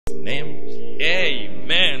name.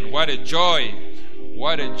 Amen. What a joy.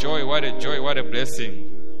 What a joy. What a joy. What a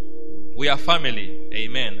blessing. We are family.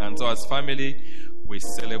 Amen. And so as family, we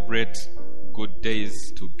celebrate good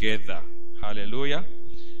days together. Hallelujah.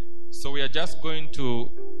 So we are just going to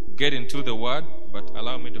get into the word, but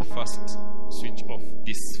allow me to first switch off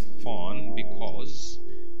this phone because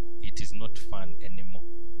it is not fun anymore.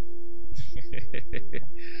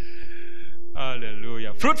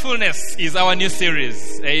 Hallelujah. Fruitfulness is our new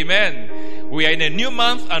series. Amen. We are in a new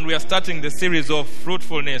month and we are starting the series of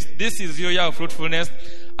fruitfulness. This is your year of fruitfulness,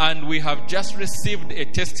 and we have just received a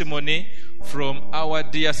testimony from our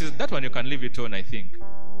dear sister. That one you can leave it on, I think.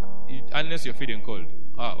 Unless you're feeling cold.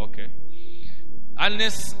 Okay.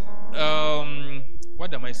 Unless,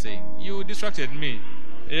 what am I saying? You distracted me.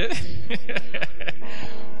 Yeah?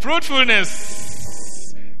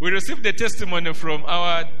 Fruitfulness. We received a testimony from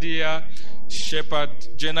our dear shepherd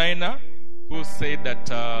Janina, who said that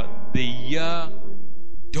the year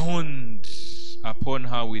dawned upon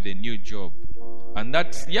her with a new job. And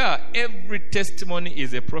that, every testimony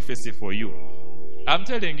is a prophecy for you. I'm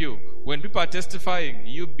telling you, when people are testifying,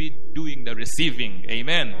 you be doing the receiving.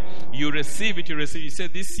 Amen. You receive it, you receive. You say,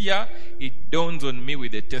 this year, it dawns on me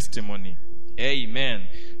with a testimony. Amen.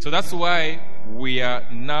 So that's why we are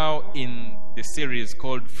now in the series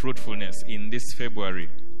called Fruitfulness in this February.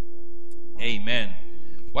 Amen.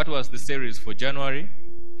 What was the series for January?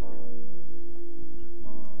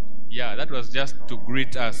 Yeah, that was just to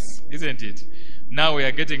greet us, isn't it? Now we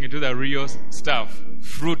are getting into the real stuff.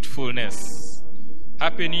 Fruitfulness.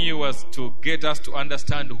 Happy New Year was to get us to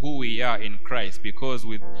understand who we are in Christ, because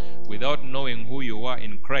without knowing who you are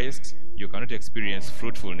in Christ, you cannot experience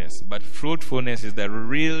fruitfulness. But fruitfulness is the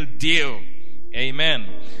real deal. Amen.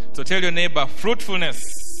 So tell your neighbor, fruitfulness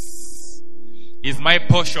is my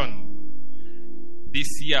portion this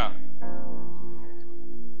year.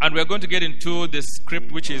 And we're going to get into the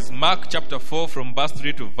script, which is Mark chapter 4 from verse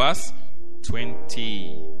 3 to verse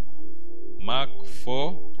 20. Mark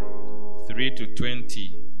 4 3 to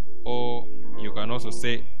 20, or you can also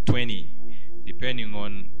say 20, depending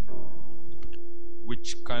on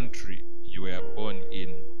which country you were born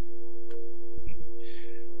in.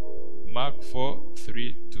 Mark 4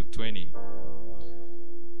 3 to 20.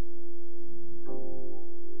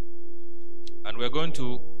 And we're going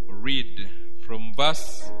to read from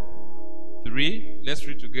verse 3. Let's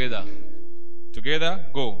read together. Together,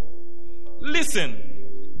 go. Listen.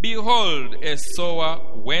 Behold, a sower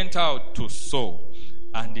went out to sow,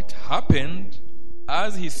 and it happened,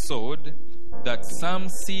 as he sowed, that some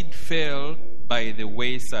seed fell by the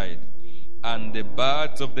wayside, and the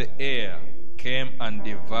birds of the air came and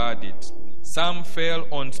devoured it. Some fell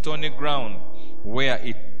on stony ground, where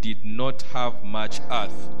it did not have much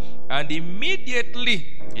earth, and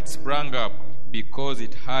immediately it sprang up, because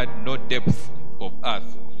it had no depth of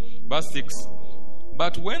earth. Verse 6.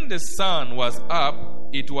 But when the sun was up,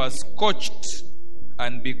 it was scorched,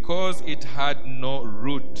 and because it had no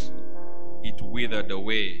root, it withered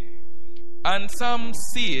away. And some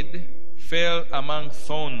seed fell among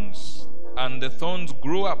thorns, and the thorns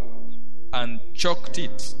grew up and choked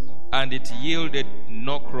it, and it yielded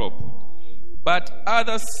no crop. But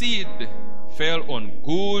other seed fell on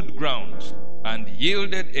good ground, and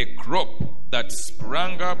yielded a crop that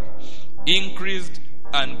sprang up, increased,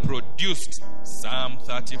 and produced some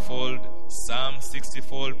 30-fold, some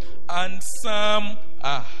 60-fold, and some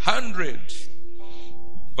 100.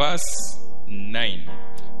 Verse 9.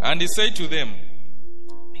 And he said to them,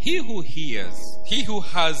 he who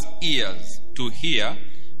has ears to hear,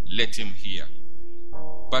 let him hear.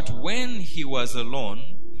 But when he was alone,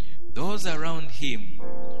 those around him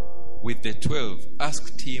with the 12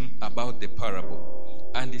 asked him about the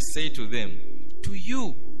parable. And he said to them, To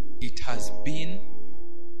you it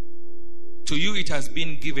has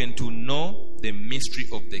been given to know the mystery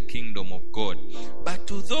of the kingdom of God. But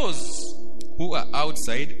to those who are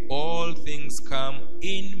outside, all things come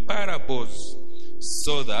in parables,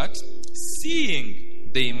 so that seeing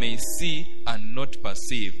they may see and not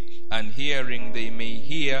perceive, and hearing they may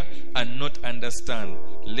hear and not understand,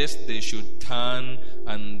 lest they should turn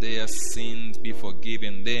and their sins be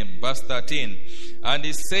forgiven them. Verse 13. And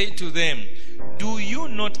he said to them, Do you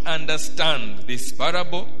not understand this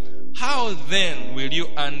parable? How then will you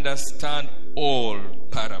understand all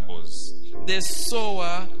parables? The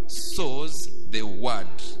sower sows the word,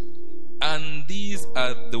 and these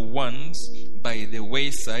are the ones by the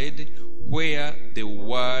wayside where the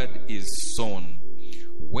word is sown.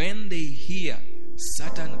 When they hear,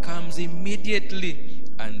 Satan comes immediately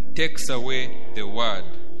and takes away the word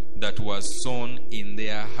that was sown in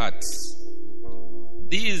their hearts.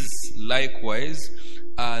 These likewise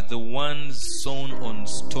are the ones sown on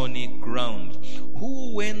stony ground,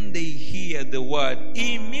 who when they hear the word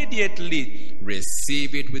immediately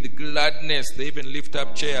receive it with gladness. They even lift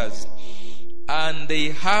up chairs. And they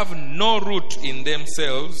have no root in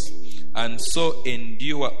themselves, and so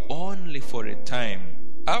endure only for a time.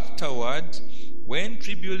 Afterward, when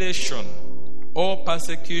tribulation or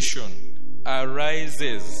persecution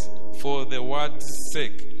arises for the word's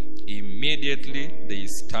sake, immediately they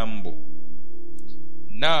stumble.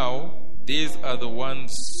 Now, these are the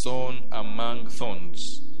ones sown among thorns.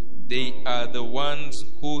 They are the ones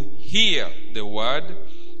who hear the word,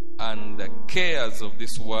 and the cares of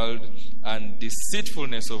this world and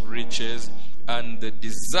deceitfulness of riches and the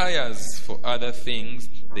desires for other things,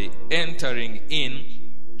 they entering in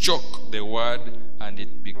choke the word, and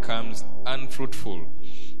it becomes unfruitful.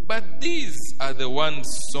 But these are the ones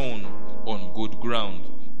sown on good ground,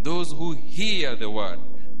 those who hear the word,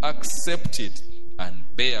 accept it, and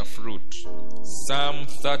bear fruit, some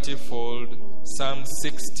 30-fold, some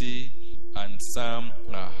 60, and some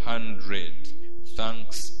 100.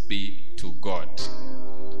 Thanks be to God.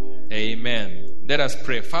 Amen. Let us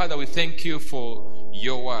pray. Father, we thank you for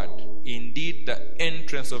your word. Indeed, the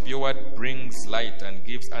entrance of your word brings light and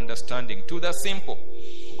gives understanding to the simple.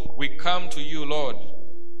 We come to you, Lord,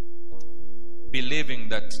 believing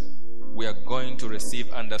that we are going to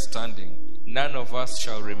receive understanding. None of us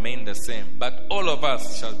shall remain the same, but all of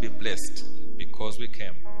us shall be blessed because we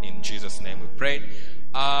came. In Jesus' name we pray.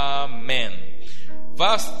 Amen.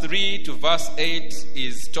 Verse 3 to verse 8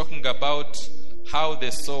 is talking about how the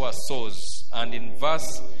sower sows. And in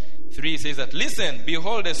verse 3 it says that, listen,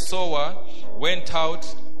 behold, a sower went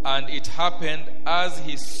out, and it happened as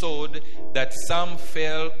he sowed that some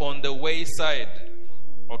fell on the wayside.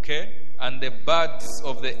 Okay? And the birds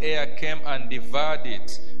of the air came and devoured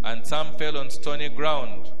it. And some fell on stony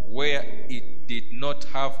ground where it did not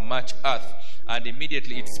have much earth. And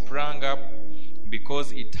immediately it sprang up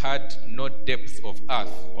because it had no depth of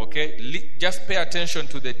earth. Okay? Just pay attention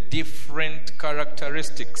to the different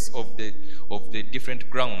characteristics of the different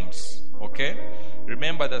grounds. Okay?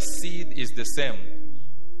 Remember, the seed is the same.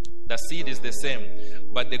 The seed is the same,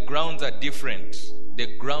 but the grounds are different.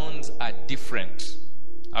 The grounds are different.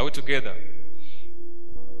 Are we together?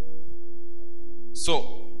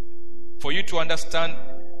 So, for you to understand,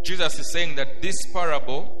 Jesus is saying that this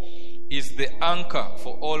parable is the anchor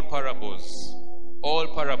for all parables. All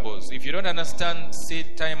parables. If you don't understand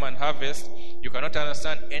seed time and harvest, you cannot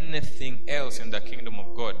understand anything else in the kingdom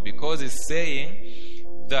of God, because it's saying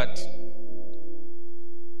that,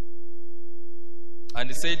 and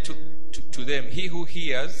he said to them, he who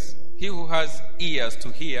has ears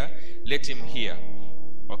to hear, let him hear.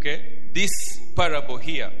 Okay? This parable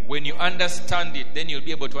here, when you understand it, then you'll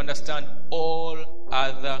be able to understand all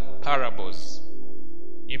other parables.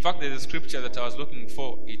 In fact, there's a scripture that I was looking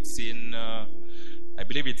for. It's in, I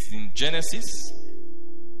believe it's in Genesis.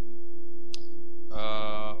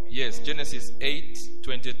 Yes, Genesis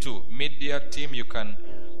 8:22. Media team, you can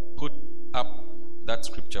put up that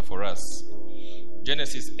scripture for us.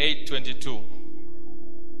 Genesis 8:22.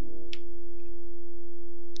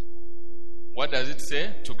 What does it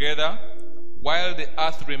say? Together, while the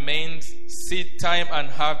earth remains, seed time and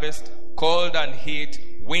harvest, cold and heat,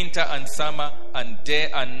 winter and summer, and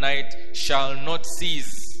day and night shall not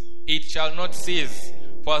cease. It shall not cease.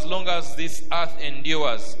 For as long as this earth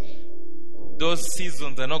endures, those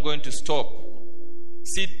seasons are not going to stop.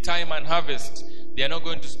 Seed time and harvest, they are not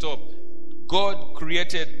going to stop. God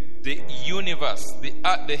created the universe,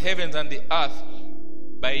 the heavens and the earth,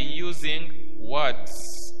 by using words.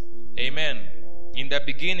 Amen. In the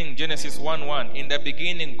beginning, Genesis 1:1, in the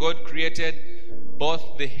beginning God created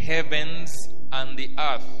both the heavens and the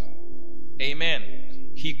earth.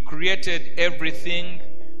 Amen. He created everything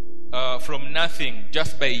from nothing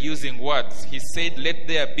just by using words. He said, let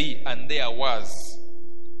there be, and there was.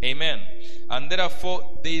 Amen. And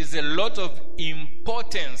therefore, there is a lot of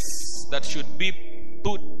importance that should be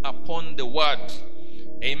put upon the word.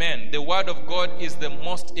 Amen. The word of God is the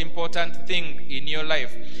most important thing in your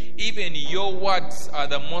life. Even your words are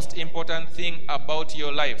the most important thing about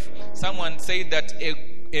your life. Someone said that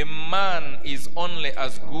a man is only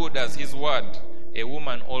as good as his word. A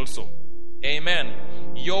woman also. Amen.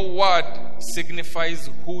 Your word signifies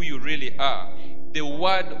who you really are. The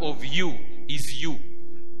word of you is you.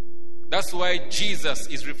 That's why Jesus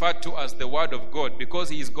is referred to as the word of God, because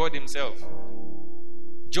he is God himself.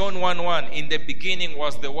 John 1:1, in the beginning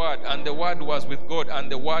was the Word, and the Word was with God, and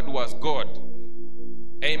the Word was God.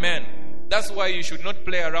 Amen. That's why you should not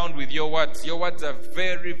play around with your words. Your words are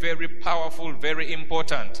very, very powerful, very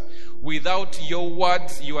important. Without your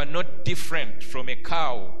words, you are not different from a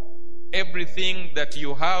cow. Everything that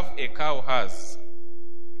you have, a cow has.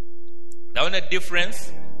 The only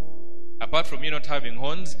difference, apart from you not having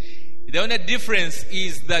horns, the only difference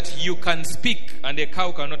is that you can speak and a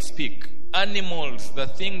cow cannot speak. Animals, the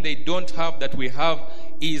thing they don't have that we have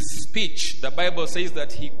is speech. The Bible says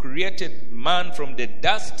that he created man from the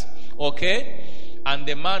dust, okay? And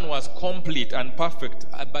the man was complete and perfect.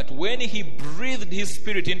 But when he breathed his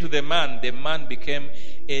spirit into the man became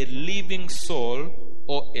a living soul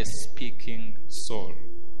or a speaking soul.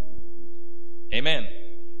 Amen.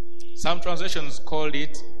 Some translations call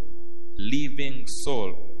it living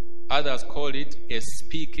soul. Others call it a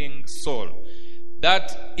speaking soul.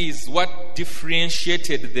 That is what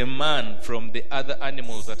differentiated the man from the other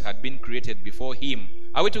animals that had been created before him.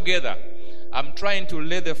 Are we together? I'm trying to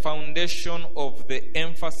lay the foundation of the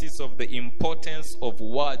emphasis of the importance of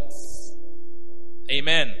words.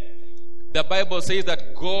 Amen. The Bible says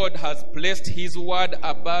that God has placed his word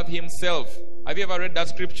above himself. Have you ever read that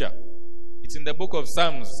scripture? It's in the book of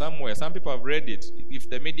Psalms somewhere. Some people have read it. If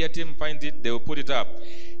the media team finds it, they will put it up.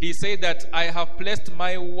 He said that I have placed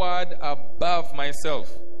my word above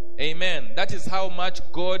myself. Amen. That is how much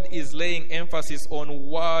God is laying emphasis on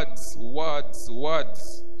words, words,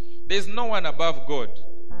 words. There's no one above God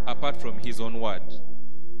apart from his own word.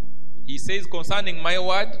 He says concerning my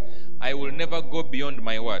word, I will never go beyond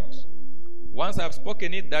my word. Once I've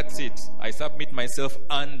spoken it, that's it. I submit myself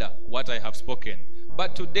under what I have spoken.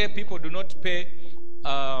 But today people do not pay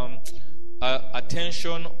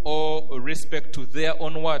attention or respect to their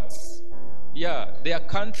own words. Yeah, there are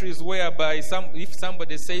countries whereby if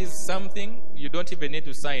somebody says something, you don't even need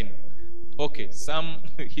to sign. Okay, some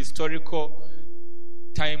historical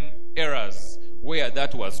time errors where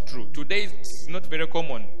that was true. Today it's not very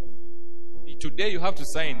common. Today you have to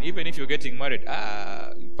sign, even if you're getting married.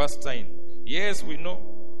 First sign. Yes, we know.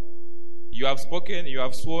 You have spoken, you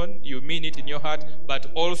have sworn, you mean it in your heart, but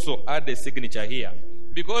also add a signature here.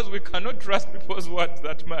 Because we cannot trust people's words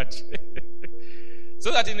that much.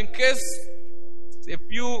 So that in case a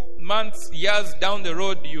few months, years down the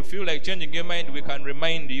road, you feel like changing your mind, we can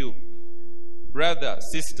remind you, brother,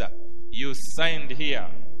 sister, you signed here.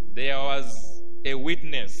 There was a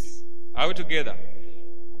witness. Are we together?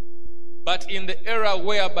 But in the era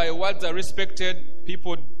whereby words are respected,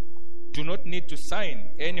 people do not need to sign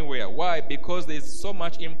anywhere. Why? Because there is so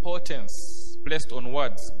much importance placed on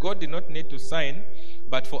words. God did not need to sign,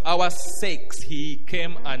 but for our sakes, he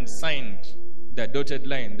came and signed the dotted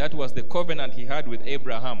line. That was the covenant he had with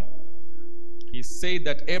Abraham. He said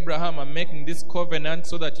that, Abraham, I'm making this covenant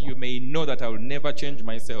so that you may know that I will never change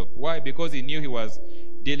myself. Why? Because he knew he was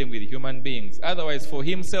dealing with human beings. Otherwise, for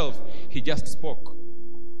himself, he just spoke.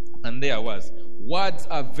 And there was. Words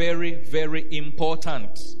are very, very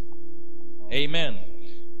important. Amen.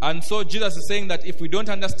 And so Jesus is saying that if we don't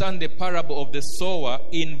understand the parable of the sower,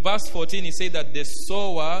 in verse 14 he said that the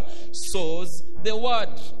sower sows the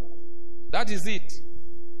word. That is it.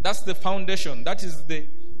 That's the foundation. That is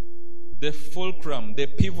the fulcrum, the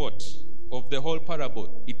pivot of the whole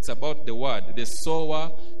parable. It's about the word. The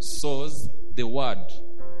sower sows the word.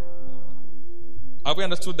 Have we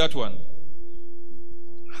understood that one?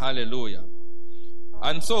 Hallelujah.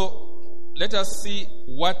 And so let us see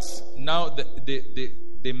what now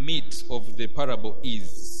the meat of the parable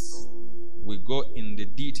is. We go in the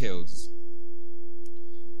details.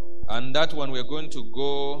 And that one we're going to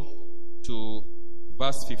go to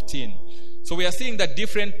verse 15. So we are seeing the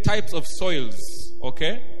different types of soils,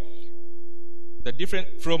 okay? The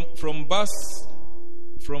different from verse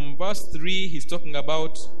 3 he's talking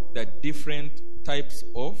about the different types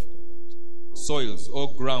of soils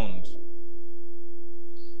or ground.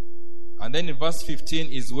 And then in verse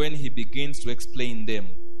 15 is when he begins to explain them.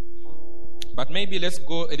 But maybe let's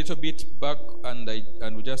go a little bit back and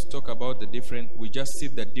we just talk about we just see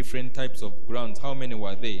the different types of grounds. How many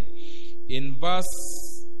were they? In verse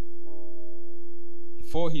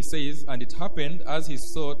 4 he says, and it happened as he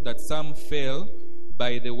saw that some fell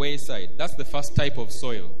by the wayside. That's the first type of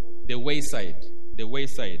soil. The wayside. The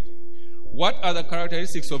wayside. What are the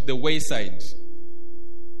characteristics of the wayside?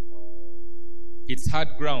 It's hard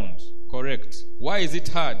ground. Correct. Why is it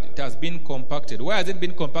hard? It has been compacted. Why has it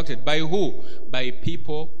been compacted? By who? By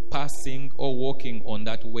people passing or walking on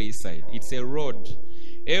that wayside. It's a road.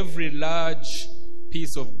 Every large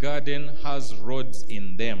piece of garden has roads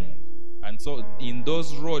in them. And so in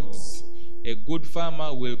those roads, a good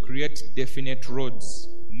farmer will create definite roads.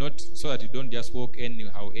 Not so that you don't just walk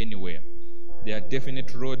anyhow, anywhere. There are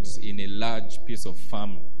definite roads in a large piece of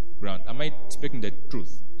farm ground. Am I speaking the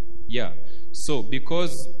truth? Yeah. So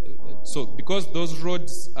because those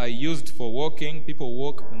roads are used for walking, people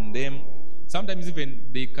walk on them. Sometimes even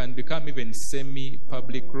they can become even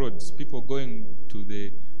semi-public roads. People going to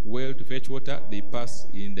the well to fetch water, they pass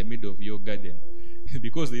in the middle of your garden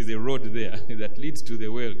because there is a road there that leads to the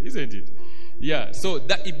well, isn't it? Yeah. So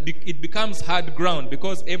that it becomes hard ground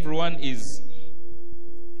because everyone is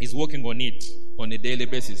walking on it on a daily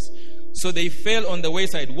basis. So they fell on the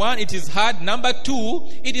wayside. One, it is hard. Number two,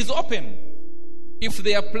 it is open. If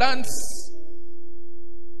there are plants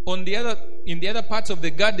in the other parts of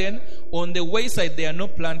the garden, on the wayside there are no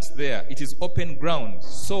plants there. It is open ground.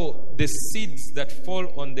 So the seeds that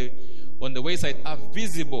fall on the wayside are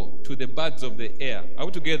visible to the birds of the air. Are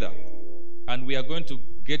we together? And we are going to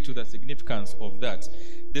get to the significance of that.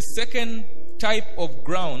 The second type of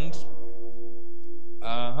ground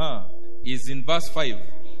is in verse 5.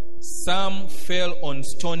 Some fell on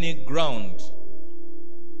stony ground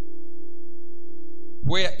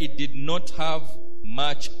where it did not have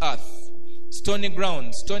much earth. Stony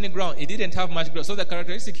ground, it didn't have much ground. So the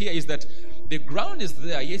characteristic here is that the ground is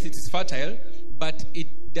there, yes, it is fertile, but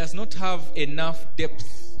it does not have enough depth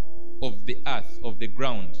of the earth, of the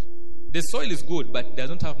ground. The soil is good, but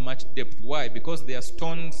does not have much depth. Why? Because there are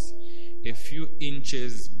stones a few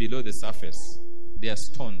inches below the surface. There are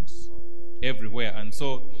stones everywhere. And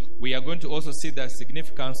so we are going to also see the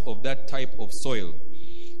significance of that type of soil.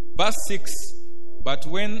 Verse 7,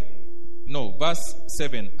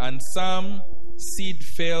 and some seed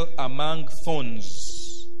fell among thorns.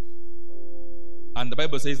 And the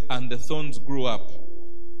Bible says, and the thorns grew up.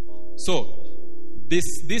 So,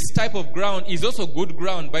 this type of ground is also good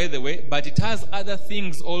ground, by the way, but it has other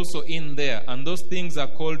things also in there, and those things are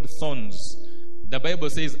called thorns. The Bible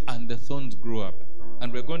says, and the thorns grew up.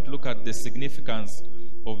 And we're going to look at the significance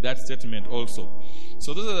of that statement also.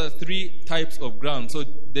 So those are the three types of ground. So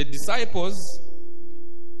the disciples,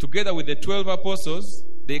 together with the 12 apostles,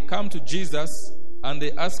 they come to Jesus and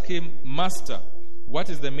they ask him, Master, what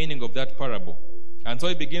is the meaning of that parable? And so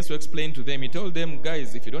he begins to explain to them. He told them,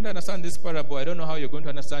 guys, if you don't understand this parable, I don't know how you're going to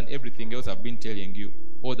understand everything else I've been telling you,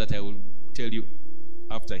 or that I will tell you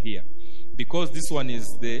after here. Because this one is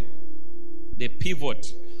the pivot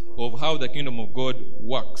of how the kingdom of God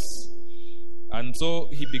works. And so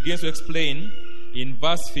he begins to explain in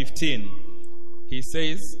verse 15. He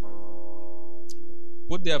says,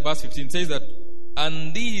 put there verse 15, says that,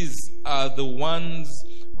 and these are the ones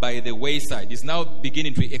by the wayside. He's now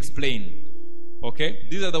beginning to explain. Okay?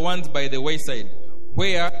 These are the ones by the wayside,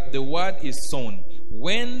 where the word is sown.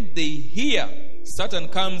 When they hear, Satan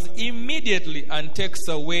comes immediately and takes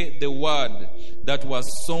away the word that was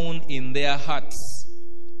sown in their hearts.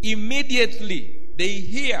 Immediately, they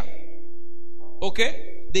hear.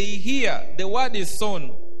 Okay? They hear. The word is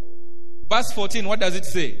sown. Verse 14, what does it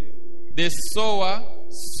say? The sower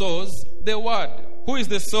sows the word. Who is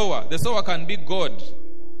the sower? The sower can be God.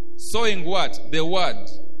 Sowing what? The word.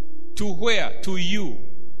 To where? To you.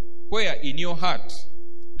 Where? In your heart.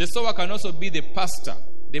 The sower can also be the pastor,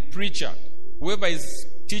 the preacher, whoever is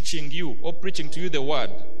teaching you or preaching to you the word.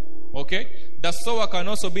 Okay? The sower can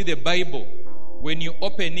also be the Bible. When you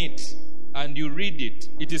open it and you read it,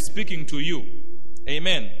 it is speaking to you.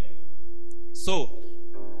 Amen. So,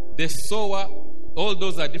 the sower, all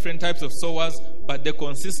those are different types of sowers, but the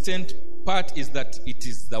consistent part is that it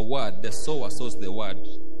is the word. The sower sows the word.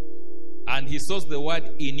 And he sows the word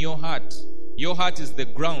in your heart. Your heart is the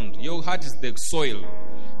ground. Your heart is the soil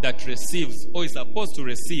that receives, or is supposed to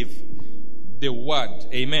receive, the word.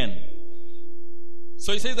 Amen.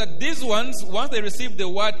 So he says that these ones, once they receive the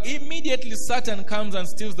word, immediately Satan comes and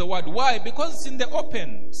steals the word. Why? Because it's in the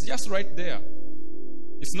open. It's just right there.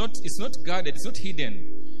 It's not guarded. It's not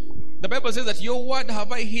hidden. The Bible says that your word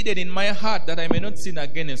have I hidden in my heart that I may not sin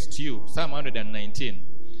against you. Psalm 119.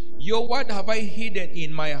 Your word have I hidden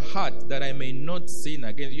in my heart that I may not sin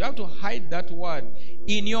against you. You have to hide that word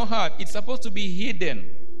in your heart. It's supposed to be hidden.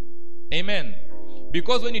 Amen.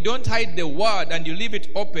 Because when you don't hide the word and you leave it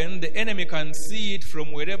open, the enemy can see it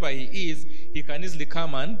from wherever he is. He can easily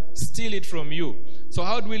come and steal it from you. So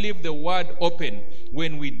how do we leave the word open?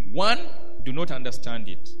 When we, one, do not understand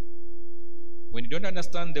it. When you don't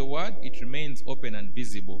understand the word, it remains open and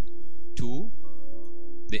visible to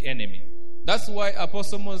the enemy. That's why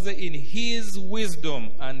Apostle Moses, in his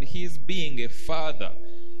wisdom and his being a father,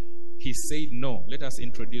 he said, no, let us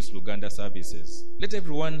introduce Luganda services. Let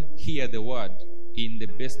everyone hear the word in the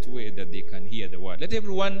best way that they can hear the word. Let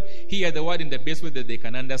everyone hear the word in the best way that they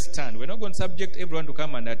can understand. We're not going to subject everyone to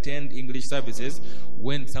come and attend English services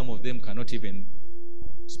when some of them cannot even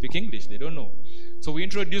speak English. They don't know. So we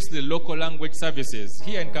introduced the local language services.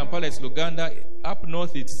 Here in Kampala, it's Luganda. Up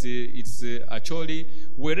north, it's Acholi.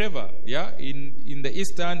 Wherever, yeah. In the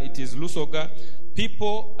eastern, it is Lusoga.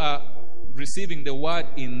 People are receiving the word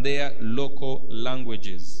in their local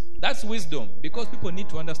languages. That's wisdom, because people need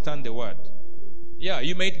to understand the word. Yeah,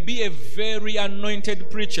 you might be a very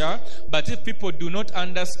anointed preacher, but if people do not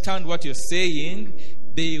understand what you're saying,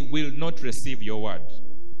 they will not receive your word.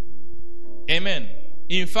 Amen.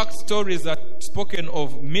 In fact, stories are spoken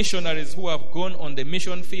of missionaries who have gone on the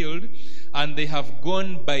mission field, and they have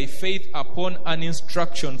gone by faith upon an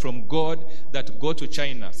instruction from God that go to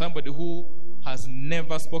China. Somebody who has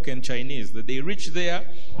never spoken Chinese. They reach there,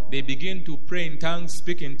 they begin to pray in tongues,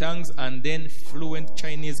 speak in tongues, and then fluent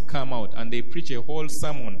Chinese come out, and they preach a whole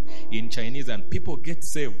sermon in Chinese, and people get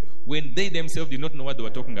saved when they themselves did not know what they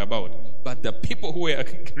were talking about. But the people who were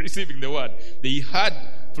receiving the word, they had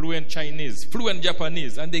fluent Chinese, fluent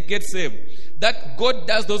Japanese, and they get saved. That God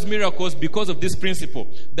does those miracles because of this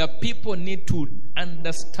principle. The people need to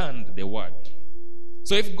understand the word.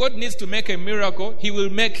 So if God needs to make a miracle, He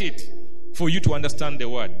will make it for you to understand the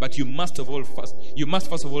word. But you must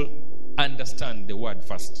first of all understand the word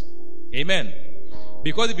first. Amen.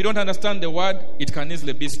 Because if you don't understand the word, it can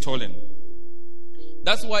easily be stolen.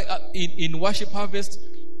 That's why in Worship Harvest,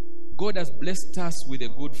 God has blessed us with a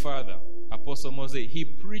good father, Apostle Moses. He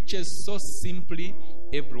preaches so simply,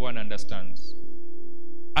 everyone understands.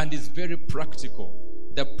 And is very practical.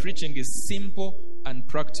 The preaching is simple and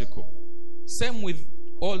practical. Same with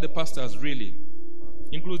all the pastors, really,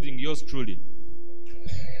 including yours truly.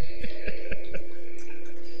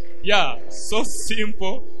 Yeah, so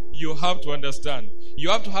simple, you have to understand. You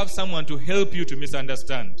have to have someone to help you to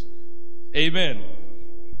misunderstand. Amen.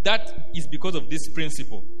 That is because of this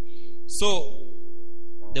principle. So,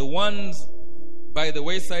 the ones by the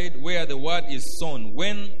wayside where the word is sown,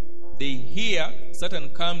 when they hear, Satan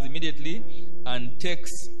comes immediately and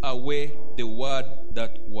takes away the word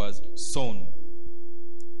that was sown.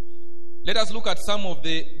 Let us look at some of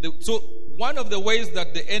so one of the ways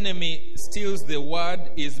that the enemy steals the word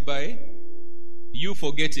is by you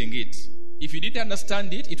forgetting it. If you didn't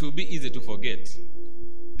understand it, it will be easy to forget.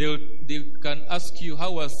 They can ask you,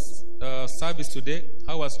 how was service today?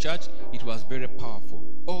 How was church? It was very powerful.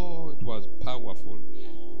 Oh, it was powerful.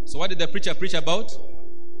 So what did the preacher preach about?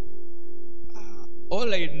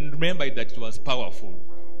 All I remember is that it was powerful.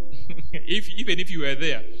 Even if you were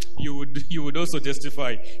there, you would also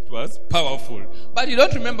testify it was powerful. But you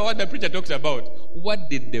don't remember what the preacher talked about. What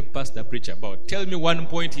did the pastor preach about? Tell me one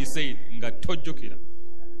point he said.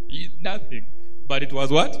 Nothing. But it was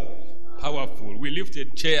what? Powerful. We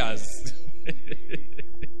lifted chairs.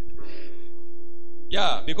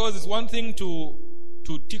 Yeah, because it's one thing to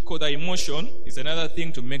tickle the emotion. It's another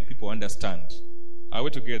thing to make people understand. Are we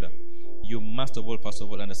together? You must first of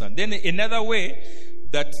all understand. Then another way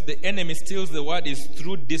that the enemy steals the word is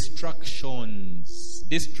through distractions.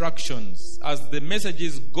 Distractions. As the message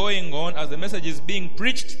is going on, as the message is being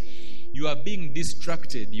preached, you are being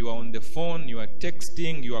distracted. You are on the phone, you are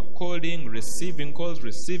texting, you are calling, receiving calls,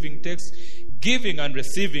 receiving texts, giving and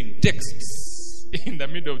receiving texts in the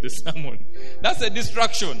middle of the sermon. That's a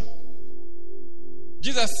distraction.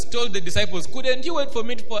 Jesus told the disciples, couldn't you wait for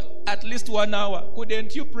me for at least 1 hour?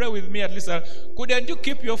 Couldn't you pray with me at least? Couldn't you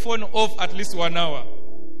keep your phone off at least 1 hour?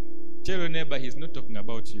 Tell your neighbor, he's not talking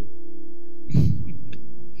about you.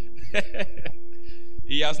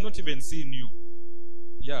 He has not even seen you.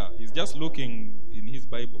 Yeah, he's just looking in his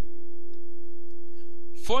Bible.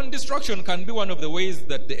 Phone distraction can be one of the ways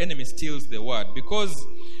that the enemy steals the word. Because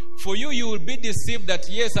for you, you will be deceived that,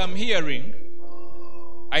 yes, I'm hearing.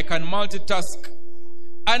 I can multitask.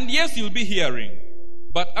 And yes, you'll be hearing.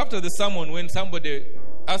 But after the sermon, when somebody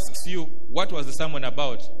asks you, what was the sermon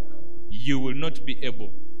about? You will not be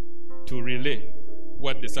able to relay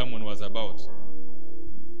what the sermon was about.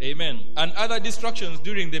 Amen. And other distractions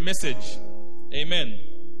during the message. Amen.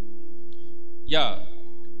 Yeah.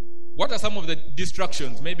 What are some of the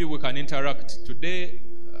distractions? Maybe we can interact. Today,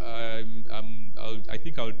 I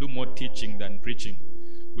think I'll do more teaching than preaching.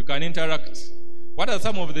 We can interact. What are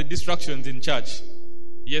some of the distractions in church?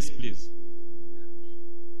 Yes, please.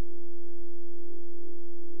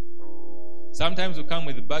 Sometimes we come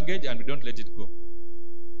with baggage and we don't let it go.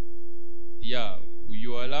 Yeah,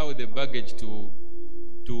 you allow the baggage to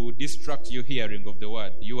distract your hearing of the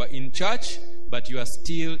word. You are in church, but you are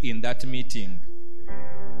still in that meeting.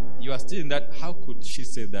 You are still in that. How could she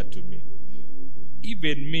say that to me?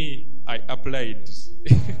 Even me, I applied.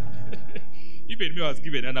 Even me, I was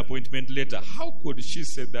given an appointment letter. How could she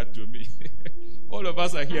say that to me? All of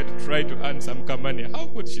us are here to try to earn some money. How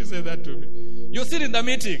could she say that to me? You sit in the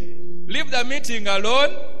meeting. Leave the meeting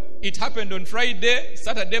alone. It happened on Friday.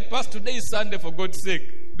 Saturday passed. Today is Sunday, for God's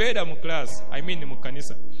sake. Beda mu class. I mean mu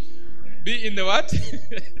kanisa. Be in the what?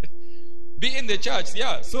 Be in the church.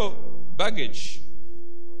 Yeah. So, baggage.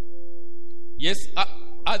 Yes.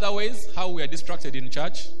 Other ways how we are distracted in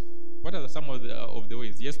church. What are some of the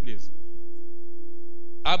ways? Yes, please.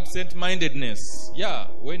 Absent-mindedness. Yeah.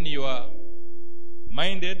 When you are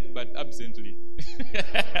minded but absently.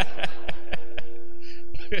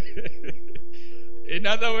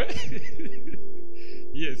 Another way?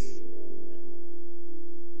 Yes.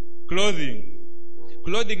 Clothing.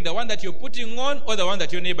 Clothing, the one that you're putting on or the one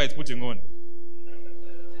that your neighbor is putting on?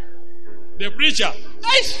 The preacher.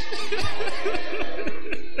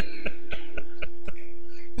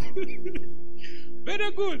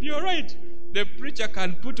 Very good, you're right. The preacher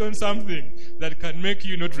can put on something that can make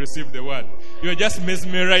you not receive the word. You're just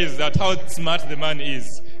mesmerized at how smart the man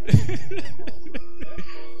is.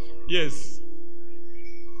 Yes.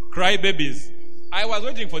 Cry babies. I was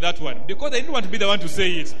waiting for that one because I didn't want to be the one to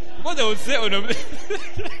say it. Because they would say, oh no.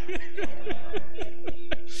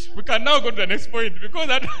 We can now go to the next point because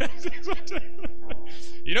that.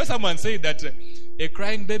 You know, someone said that a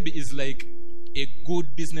crying baby is like a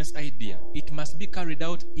good business idea. It must be carried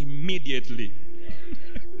out immediately.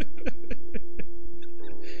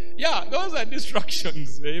 Yeah, those are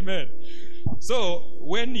distractions. Amen. So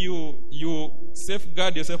when you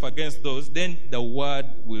safeguard yourself against those, then the word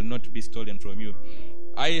will not be stolen from you.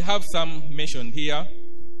 I have some mentioned here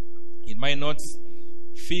in my notes.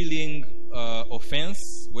 Feeling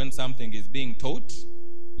offense when something is being taught.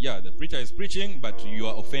 Yeah, the preacher is preaching, but you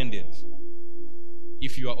are offended.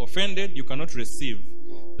 If you are offended, you cannot receive.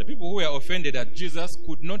 The people who were offended at Jesus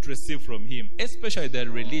could not receive from him, especially the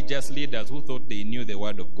religious leaders who thought they knew the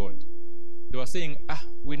word of God. They were saying,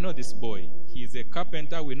 we know this boy. He's a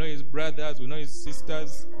carpenter. We know his brothers. We know his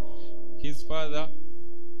sisters. His father.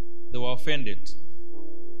 They were offended.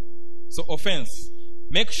 So offense.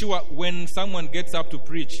 Make sure when someone gets up to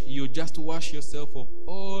preach, you just wash yourself of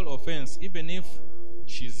all offense. Even if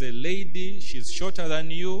she's a lady, she's shorter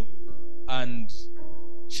than you, and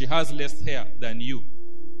she has less hair than you.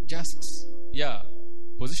 Just,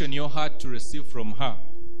 position your heart to receive from her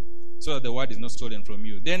so that the word is not stolen from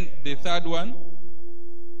you. Then the third one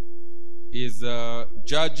is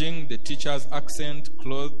judging the teacher's accent,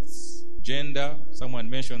 clothes, gender. Someone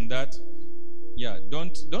mentioned that. Yeah,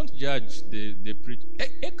 don't judge the preacher.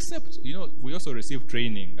 Except, we also receive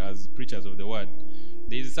training as preachers of the word.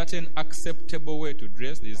 There is a certain acceptable way to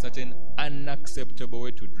dress. There is a certain unacceptable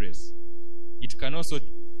way to dress. It can also,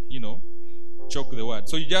 choke the word.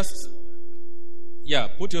 So you just,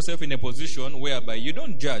 put yourself in a position whereby you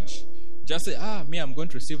don't judge. Just say, I'm going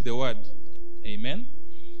to receive the word. Amen.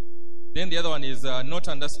 Then the other one is not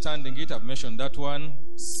understanding it. I've mentioned that one.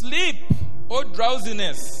 Sleep or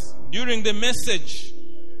drowsiness during the message.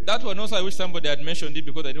 That one also I wish somebody had mentioned it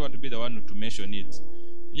because I didn't want to be the one to mention it.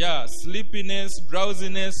 Yeah, sleepiness,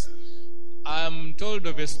 drowsiness. I'm told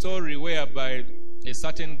of a story whereby a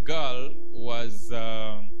certain girl was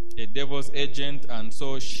a devil's agent, and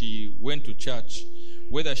so she went to church.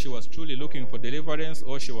 Whether she was truly looking for deliverance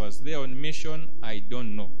or she was there on mission, I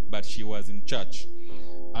don't know. But she was in church.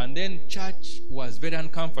 And then church was very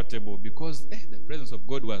uncomfortable because the presence of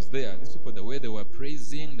God was there. These people, the way they were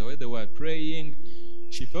praising, the way they were praying,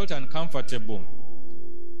 she felt uncomfortable.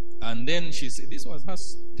 And then she said, this was her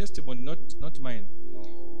testimony, not mine.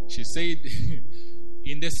 She said,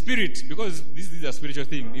 in the spirit, because this is a spiritual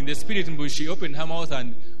thing, in the spirit, she opened her mouth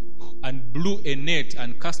and blew a net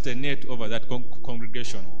and cast a net over that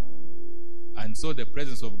congregation. And so the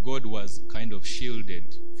presence of God was kind of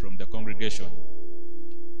shielded from the congregation.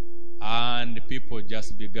 And people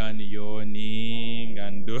just began yawning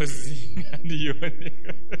and dozing and yawning.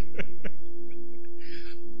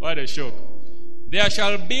 What a shock. There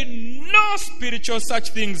shall be no spiritual such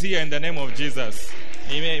things here in the name of Jesus.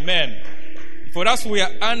 Amen. For us, we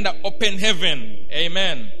are under open heaven.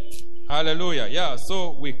 Amen. Hallelujah. Yeah,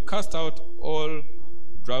 so we cast out all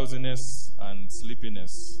drowsiness and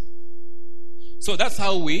sleepiness. So that's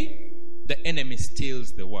how the enemy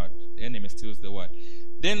steals the word. The enemy steals the word.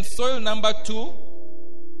 Then soil number 2.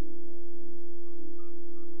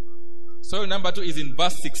 Soil number 2 is in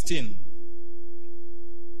verse 16.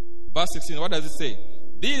 Verse 16, what does it say?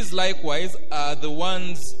 These likewise are the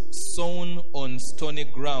ones sown on stony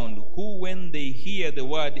ground, who when they hear the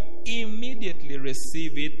word immediately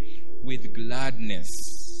receive it with gladness.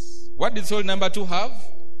 What did soil number 2 have?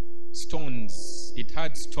 Stones. It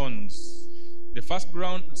had stones. The first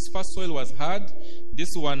soil was hard.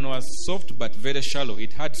 This one was soft but very shallow.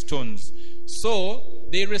 It had stones. So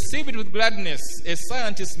they receive it with gladness. A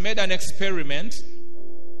scientist made an experiment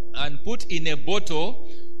and put in a bottle,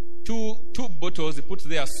 two bottles, he put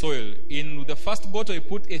their soil. In the first bottle, he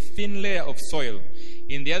put a thin layer of soil.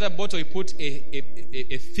 In the other bottle, he put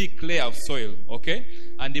a thick layer of soil, okay?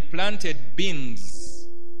 And he planted beans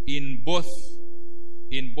in both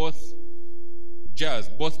jars,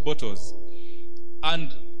 both bottles.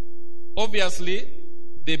 And obviously,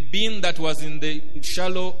 the bean that was in the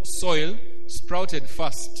shallow soil sprouted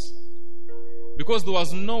fast. Because there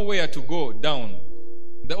was nowhere to go down.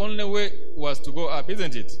 The only way was to go up,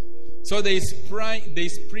 isn't it? So they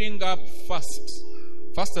spring up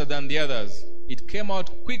faster than the others. It came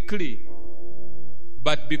out quickly.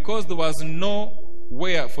 But because there was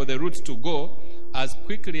nowhere for the roots to go, as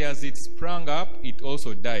quickly as it sprang up, it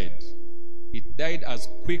also died. It died as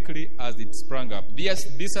quickly as it sprang up.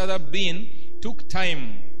 This other bean took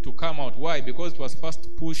time to come out. Why? Because it was first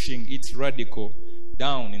pushing its radicle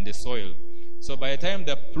down in the soil. So by the time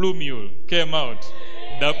the plumule came out,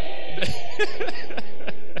 by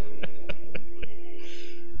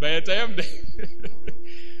the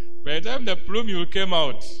time the plumule came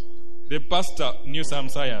out, the pastor knew some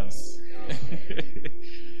science.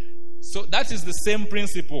 So that is the same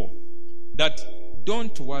principle, that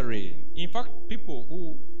don't worry. In fact, people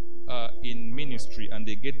who are in ministry and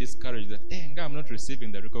they get discouraged that, hey, I'm not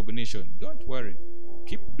receiving the recognition. Don't worry.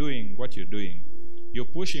 Keep doing what you're doing. You're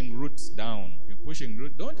pushing roots down.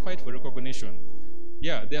 Don't fight for recognition.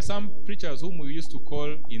 Yeah, there are some preachers whom we used to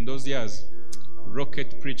call in those years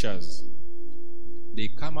rocket preachers. They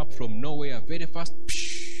come up from nowhere very fast.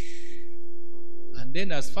 And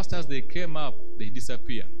then as fast as they came up, they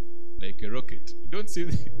disappear like a rocket. You don't see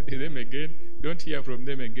them again. Don't hear from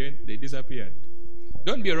them again. They disappeared.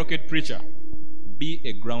 Don't be a rocket preacher. Be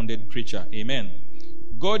a grounded preacher. Amen.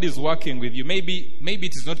 God is working with you. Maybe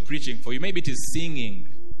it is not preaching for you. Maybe it is singing.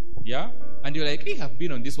 Yeah? And you're like, hey, I've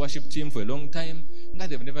been on this worship team for a long time. Now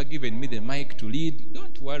they've never given me the mic to lead.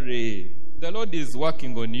 Don't worry. The Lord is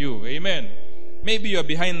working on you. Amen. Maybe you're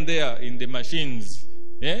behind there in the machines,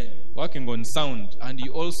 working on sound, and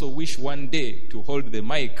you also wish one day to hold the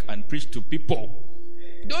mic and preach to people.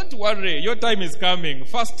 Don't worry. Your time is coming.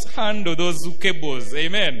 First handle those cables.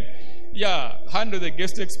 Amen. Yeah, handle the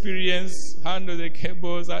guest experience, handle the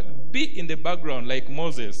cables, be in the background like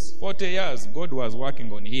Moses. 40 years, God was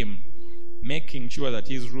working on him, making sure that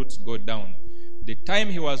his roots go down. The time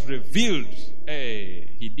he was revealed,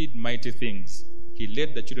 he did mighty things. He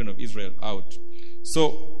led the children of Israel out.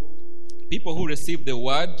 So, people who receive the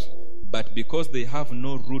word, but because they have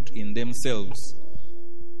no root in themselves,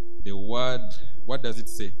 the word, what does it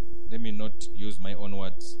say? Let me not use my own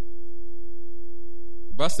words.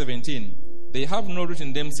 Verse 17, they have no root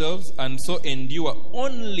in themselves and so endure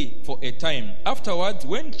only for a time. Afterwards,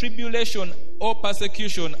 when tribulation or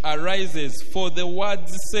persecution arises for the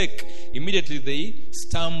word's sake, immediately they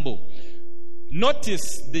stumble.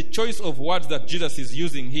 Notice the choice of words that Jesus is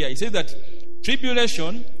using here. He says that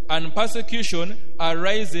tribulation and persecution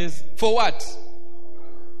arises for what?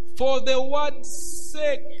 For the word's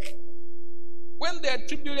sake. When they are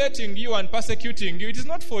tribulating you and persecuting you, it is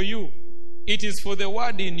not for you. It is for the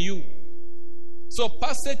word in you. So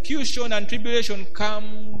persecution and tribulation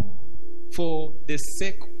come for the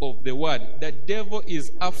sake of the word. The devil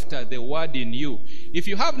is after the word in you. If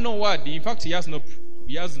you have no word, in fact, he has no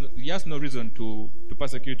reason to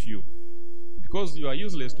persecute you, because you are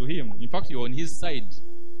useless to him. In fact, you're on his side.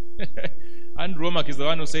 And Romak is the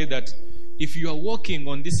one who said that if you are walking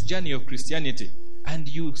on this journey of Christianity and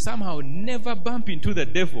you somehow never bump into the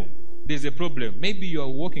devil, there's a problem. Maybe you are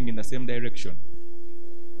walking in the same direction.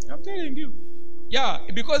 I'm telling you. Yeah,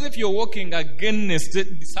 because if you're walking against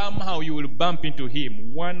it, somehow you will bump into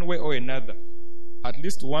him one way or another. At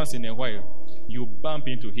least once in a while, you bump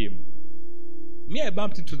into him. Me, I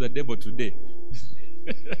bumped into the devil today.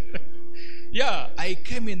 Yeah, I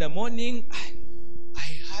came in the morning.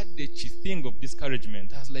 I had the thing of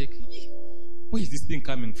discouragement. I was like, where is this thing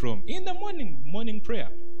coming from? In the morning prayer,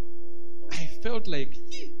 I felt like,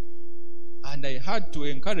 and I had to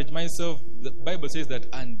encourage myself. The Bible says that,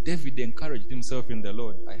 and David encouraged himself in the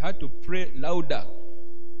Lord. I had to pray louder.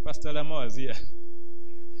 Pastor Lama was here.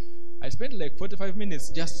 I spent like 45 minutes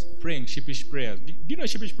just praying sheepish prayers. Do you know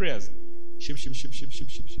sheepish prayers? Sheep.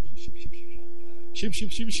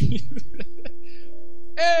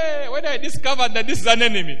 Hey, when I discovered that this is an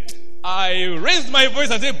enemy, I raised my voice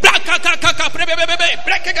and said,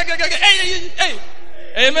 hey.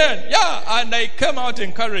 Amen. Yeah, and I came out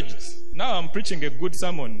encouraged. Now I'm preaching a good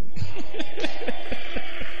sermon.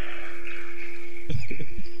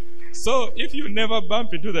 So if you never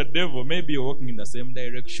bump into the devil, maybe you're walking in the same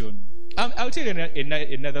direction. I'll tell you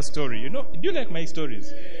another story. Do you like my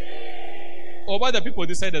stories? Or about the people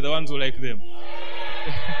this side are the ones who like them?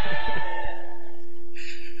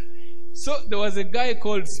 So there was a guy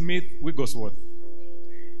called Smith Wigglesworth.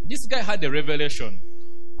 This guy had a revelation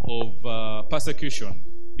of persecution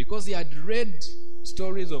because he had read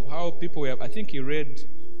stories of how people were. I think he read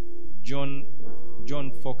John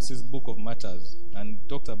Fox's Book of Martyrs and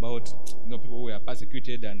talked about people who were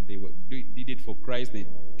persecuted and they did it for Christ. They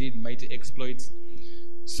did mighty exploits.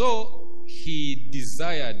 So he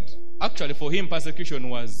desired. Actually, for him, persecution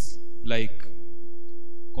was like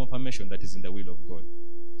confirmation that is in the will of God.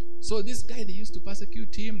 So this guy, they used to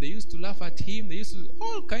persecute him, they used to laugh at him, they used to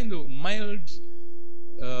all kind of mild,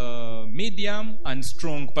 medium, and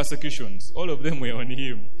strong persecutions. All of them were on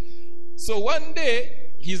him. So one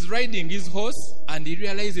day, he's riding his horse and he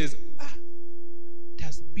realizes, it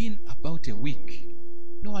has been about a week.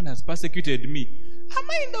 No one has persecuted me. Am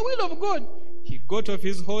I in the will of God? He got off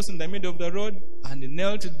his horse in the middle of the road and he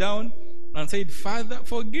knelt down and said, Father,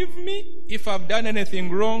 forgive me if I've done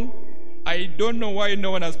anything wrong. I don't know why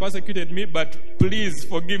no one has persecuted me, but please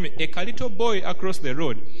forgive me. A little boy across the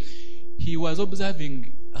road, he was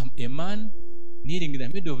observing a man kneeling in the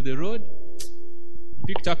middle of the road,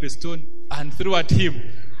 picked up a stone and threw at him.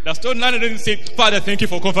 The stone landed and said, Father, thank you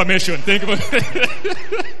for confirmation. Thank you for...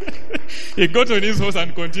 He got on his horse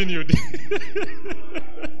and continued.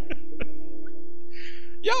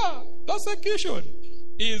 Yeah, persecution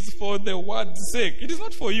is for the word's sake. It is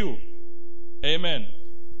not for you. Amen.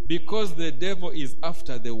 Because the devil is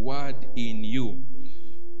after the word in you.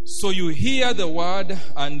 So you hear the word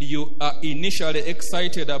and you are initially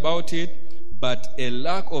excited about it, but a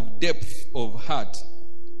lack of depth of heart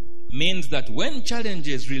means that when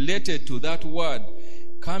challenges related to that word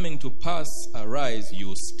coming to pass arise,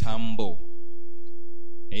 you stumble.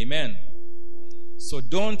 Amen. So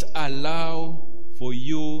don't allow for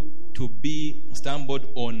you to be stumbled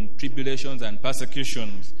on tribulations and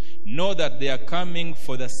persecutions. Know that they are coming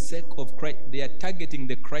for the sake of Christ. They are targeting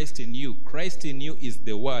the Christ in you. Christ in you is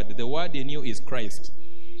the Word. The Word in you is Christ.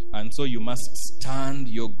 And so you must stand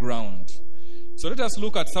your ground. So let us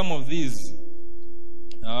look at some of these.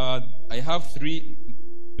 I have 3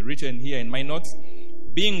 written here in my notes.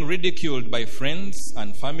 Being ridiculed by friends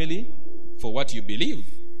and family for what you believe.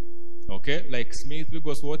 Okay? Like Smith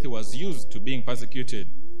Wigglesworth was used to being persecuted.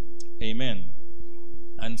 Amen.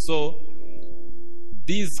 And so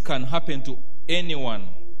these can happen to anyone,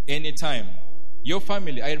 anytime. Your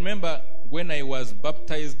family. I remember when I was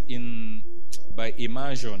baptized by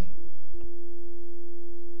immersion.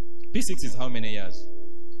 P6 is how many years?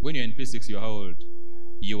 When you're in P6, you're how old?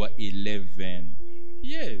 You are 11.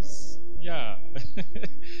 Yes. Yeah.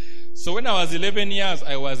 So when I was 11 years,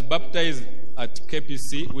 I was baptized at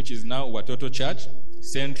KPC, which is now Watoto Church,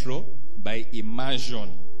 Central, by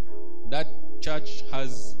immersion. That church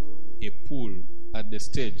has a pool at the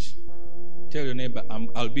stage. Tell your neighbor,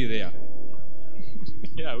 I'll be there.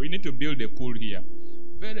 Yeah, we need to build a pool here.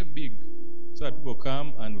 Very big. So that people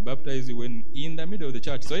come and baptize you when in the middle of the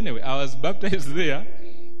church. So anyway, I was baptized there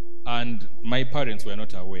and my parents were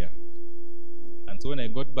not aware. And so when I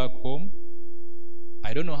got back home,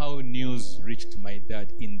 I don't know how news reached my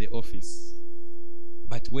dad in the office.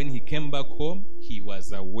 But when he came back home, he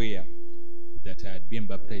was aware that I had been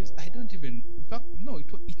baptized. In fact, no,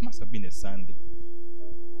 it must have been a Sunday.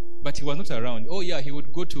 But he was not around. Oh yeah, he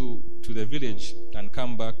would go to the village and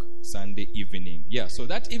come back Sunday evening. Yeah, so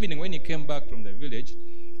that evening when he came back from the village,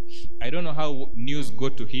 I don't know how news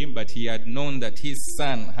got to him, but he had known that his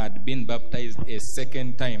son had been baptized a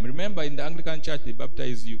second time. Remember in the Anglican church, they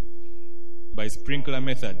baptize you by sprinkler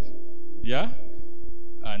method. Yeah?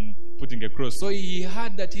 And putting a cross. So he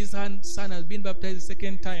heard that his son had been baptized a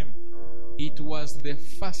second time. It was the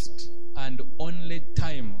first and only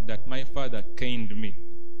time that my father caned me.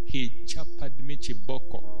 He chapped me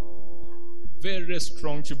chiboko. Very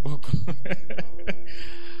strong chiboko.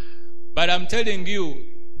 But I'm telling you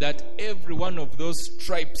that every one of those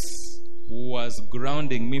stripes was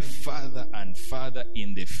grounding me further and further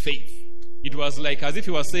in the faith. It was like as if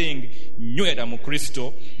he was saying, Nyweda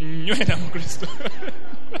Mukristo, Nyweda Mukristo.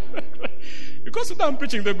 Because I'm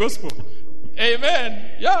preaching the gospel.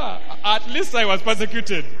 Amen. Yeah, at least I was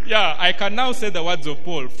persecuted. Yeah, I can now say the words of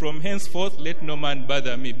Paul. From henceforth, let no man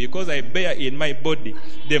bother me, because I bear in my body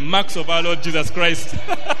the marks of our Lord Jesus Christ.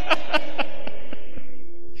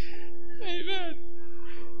 Amen.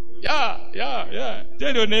 Yeah.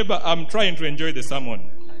 Tell your neighbor, I'm trying to enjoy the sermon.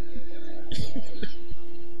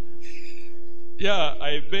 Yeah,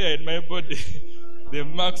 I bear in my body the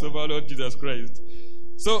marks of our Lord Jesus Christ.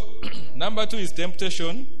 So, number 2 is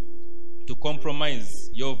temptation. to compromise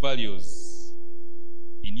your values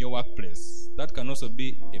in your workplace. That can also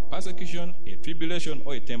be a persecution, a tribulation,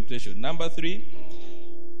 or a temptation. Number 3,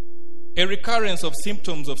 a recurrence of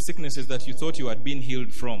symptoms of sicknesses that you thought you had been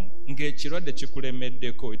healed from.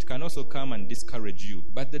 It can also come and discourage you.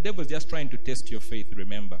 But the devil is just trying to test your faith,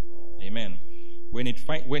 remember. Amen. When he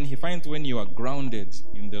finds when you are grounded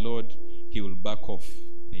in the Lord, he will back off.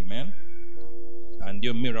 Amen. And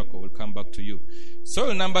your miracle will come back to you.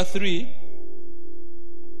 So number 3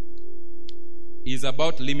 is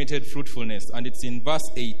about limited fruitfulness. And it's in verse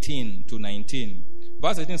 18 to 19.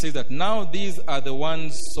 Verse 18 says that now these are the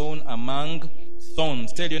ones sown among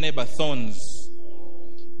thorns. Tell your neighbor, thorns.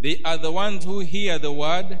 They are the ones who hear the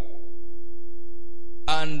word,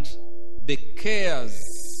 and the cares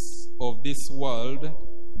of this world,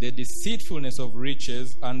 the deceitfulness of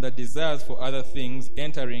riches, and the desires for other things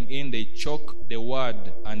entering in, they choke the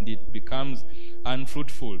word, and it becomes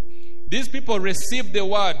unfruitful. These people receive the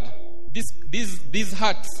word. These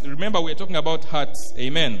hearts, remember we're talking about hearts.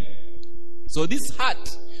 Amen. So this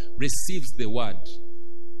heart receives the word,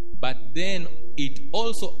 but then it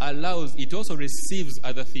also receives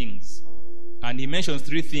other things. And he mentions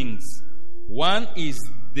 3 things. 1 is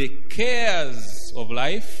the cares of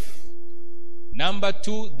life. Number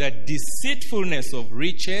 2, the deceitfulness of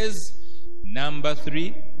riches. Number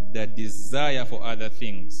 3, the desire for other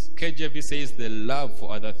things. KJV says the love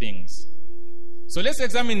for other things. So let's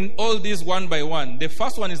examine all these one by one. The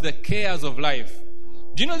first one is the cares of life.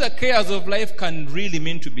 Do you know that cares of life can really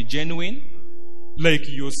mean to be genuine? Like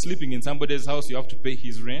you're sleeping in somebody's house, you have to pay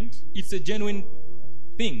his rent. It's a genuine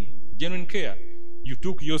thing, genuine care. You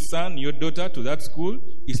took your son, your daughter to that school.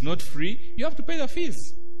 It's not free. You have to pay the fees.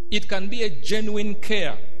 It can be a genuine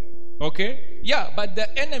care. Okay? Yeah, but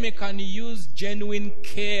the enemy can use genuine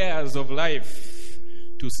cares of life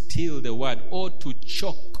to steal the word or to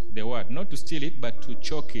choke the word. Not to steal it, but to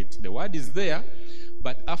choke it. The word is there,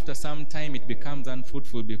 but after some time it becomes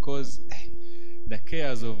unfruitful because the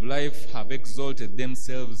cares of life have exalted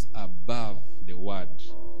themselves above the word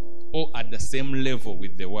or at the same level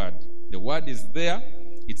with the word. The word is there,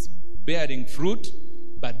 it's bearing fruit,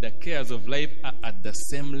 but the cares of life are at the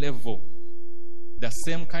same level. The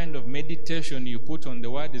same kind of meditation you put on the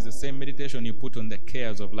word is the same meditation you put on the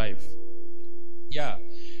cares of life. Yeah.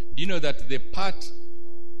 Do you know that the part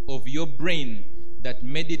of your brain that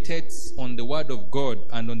meditates on the word of God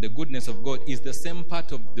and on the goodness of God is the same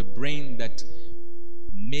part of the brain that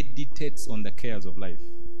meditates on the cares of life?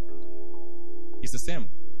 It's the same.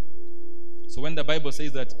 So when the Bible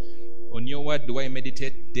says that on your word do I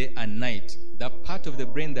meditate day and night, the part of the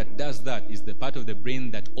brain that does that is the part of the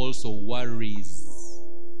brain that also worries.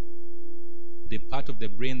 The part of the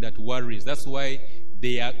brain that worries. That's why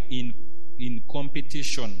they are in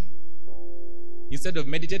competition. Instead of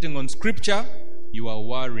meditating on scripture, you are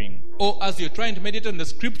worrying. Or as you're trying to meditate on the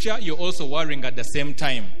scripture, you're also worrying at the same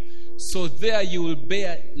time. So there you will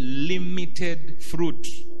bear limited fruit.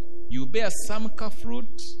 You bear some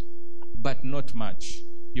fruit, but not much.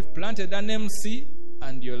 You've planted an MC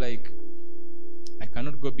and you're like, I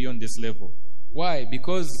cannot go beyond this level. Why?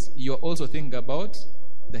 Because you're also thinking about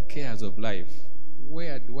the cares of life.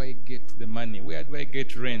 Where do I get the money? Where do I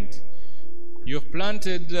get rent? You've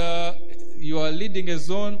planted, you are leading a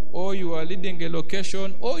zone, or you are leading a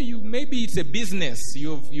location, or maybe it's a business.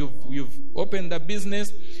 You've opened a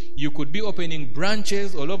business. You could be opening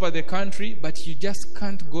branches all over the country, but you just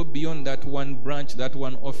can't go beyond that one branch, that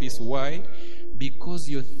one office. Why? Because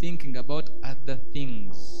you're thinking about other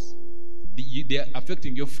things. They are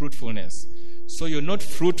affecting your fruitfulness. So you're not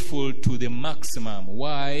fruitful to the maximum.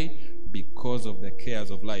 Why? Because of the cares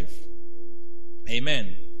of life.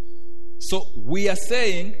 Amen. So we are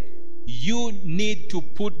saying you need to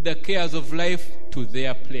put the cares of life to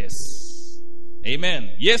their place.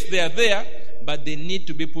 Amen. Yes, they are there, but they need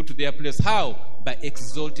to be put to their place. How? By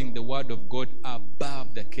exalting the word of God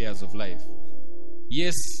above the cares of life.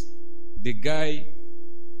 Yes, the guy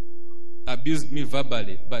abused me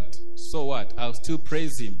verbally, but so what? I'll still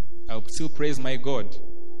praise him. I'll still praise my God.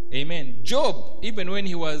 Amen. Job, even when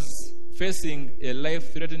he was facing a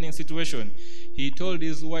life-threatening situation, he told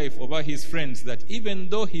his wife over his friends that even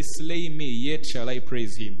though he slay me, yet shall I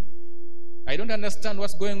praise him. I don't understand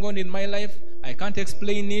what's going on in my life. I can't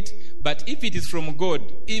explain it. But if it is from God,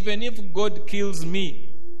 even if God kills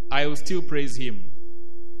me, I will still praise him.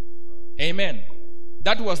 Amen.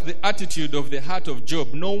 That was the attitude of the heart of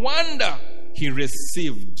Job. No wonder he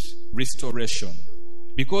received restoration,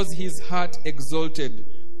 because his heart exalted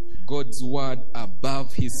God's word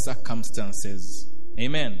above his circumstances.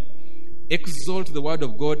 Amen. Exalt the word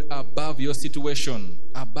of God above your situation,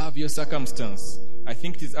 above your circumstance. I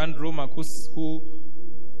think it is Andrew Marcus who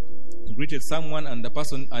greeted someone, and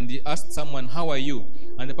he asked someone, "How are you?"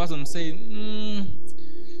 And the person said,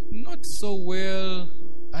 "Not so well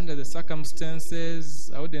under the circumstances,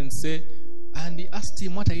 I wouldn't say." And he asked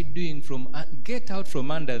him, "What are you doing get out from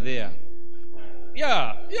under there."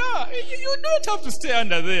 Yeah, you don't have to stay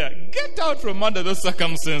under there. Get out from under those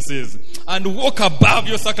circumstances and walk above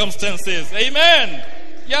your circumstances. Amen.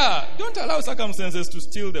 Yeah, don't allow circumstances to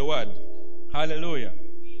steal the word. Hallelujah.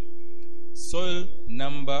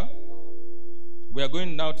 We are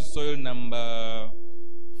going now to soil number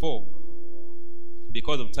 4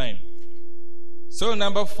 because of time. Soil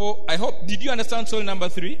number 4, did you understand soil number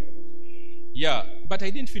 3? Yeah, but I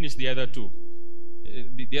didn't finish the other 2.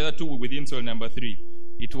 The other 2 were within soil number 3.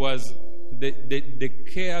 It was the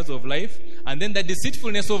cares of life, and then the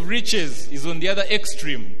deceitfulness of riches is on the other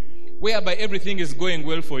extreme, whereby everything is going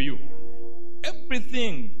well for you.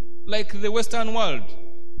 Everything, like the Western world.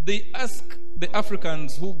 They ask the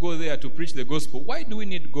Africans who go there to preach the gospel, "Why do we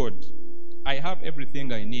need God?" "I have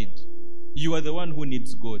everything I need." You are the one who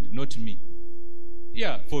needs God, not me.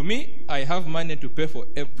 Yeah, for me, I have money to pay for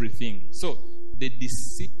everything. So, the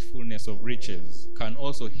deceitfulness of riches can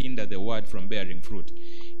also hinder the word from bearing fruit.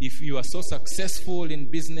 If you are so successful in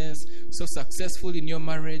business, so successful in your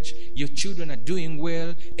marriage, your children are doing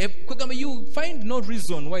well, you find no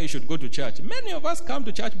reason why you should go to church. Many of us come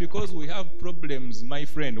to church because we have problems, my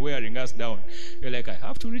friend, wearing us down. You're like, "I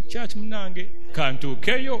have to reach church, mnange. Can't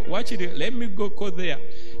okay yo, watch it, let me go there."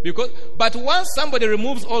 But once somebody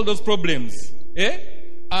removes all those problems,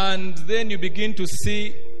 and then you begin to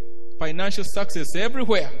see financial success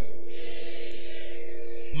everywhere,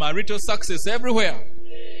 marital success everywhere,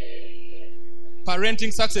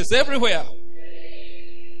 parenting success everywhere,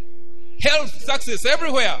 health success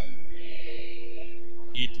everywhere,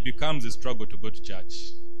 it becomes a struggle to go to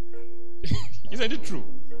church. Isn't it true?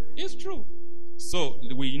 It's true. So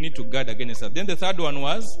we need to guard against that. Then the third one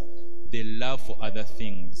was the love for other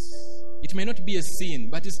things. It may not be a sin,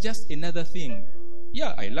 but it's just another thing.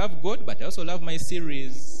 Yeah, I love God, but I also love my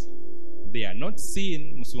series. They are not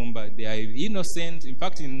sin, Musumba. They are innocent. In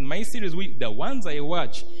fact, in my series, the ones I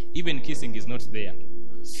watch, even kissing is not there.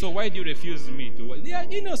 So why do you refuse me to watch? They are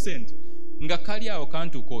innocent. Ngakalia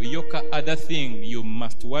okantuko yoka other thing. You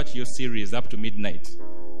must watch your series up to midnight.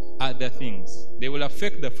 Other things. They will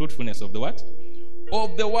affect the fruitfulness of the what?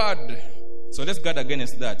 Of the word. So let's guard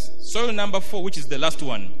against that. Soil number 4, which is the last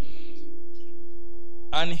one.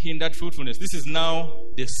 Unhindered fruitfulness. This is now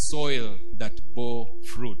the soil that bore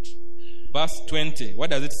fruit. Verse 20, what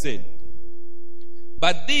does it say?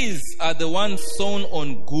 But these are the ones sown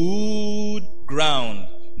on good ground.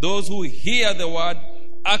 Those who hear the word,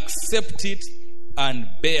 accept it, and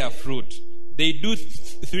bear fruit. They do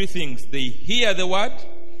 3 things. They hear the word,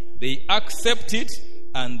 they accept it,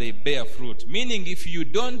 and they bear fruit. Meaning, if you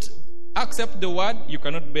don't accept the word, you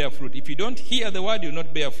cannot bear fruit. If you don't hear the word, you will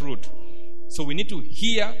not bear fruit. So we need to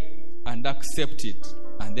hear and accept it,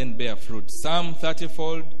 and then bear fruit. Some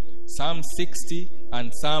 30-fold, some 60,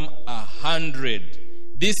 and some 100.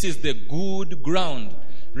 This is the good ground.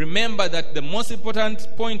 Remember that the most important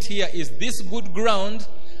point here is this good ground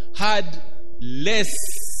had less,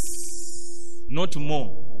 not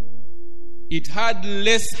more. It had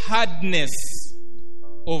less hardness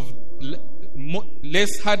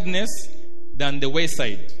than the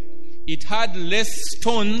wayside. It had less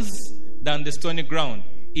stones than the stony ground.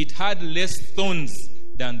 It had less thorns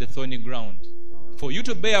than the thorny ground. For you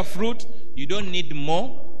to bear fruit, you don't need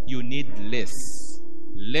more, you need less.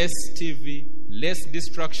 Less TV, less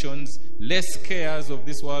distractions, less cares of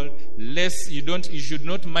this world, you should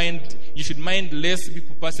mind less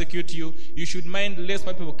people persecute you, you should mind less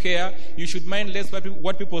what people care, you should mind less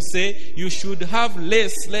what people say, you should have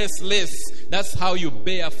less. That's how you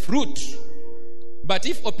bear fruit. But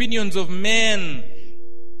if opinions of men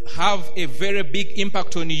have a very big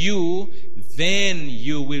impact on you, then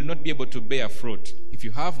you will not be able to bear fruit. If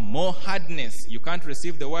you have more hardness, you can't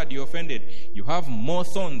receive the word, you're offended. You have more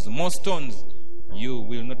thorns, more stones, you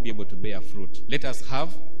will not be able to bear fruit. Let us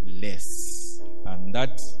have less. And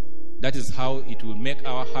that is how it will make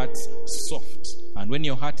our hearts soft. And when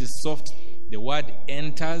your heart is soft, the word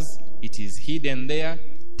enters, it is hidden there,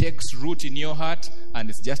 takes root in your heart, and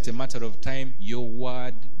it's just a matter of time your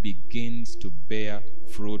word begins to bear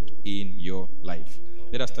fruit in your life.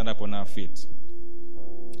 Let us stand up on our feet.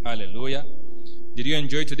 Hallelujah. Did you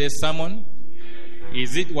enjoy today's sermon?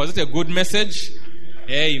 Was it a good message?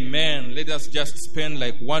 Amen. Let us just spend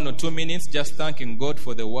like 1 or 2 minutes just thanking God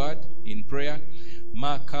for the word in prayer.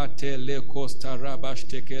 Makatele Costa Rabash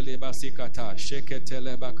Tekele Basikata,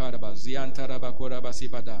 Sheketele Bakaraba, Ziantarabakora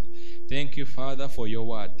Basibada. Thank you, Father, for your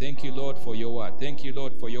word. Thank you, Lord, for your word. Thank you,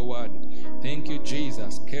 Lord, for your word. Thank you,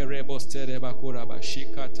 Jesus.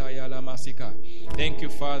 Thank you,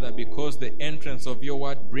 Father, because the entrance of your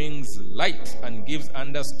word brings light and gives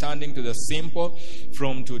understanding to the simple.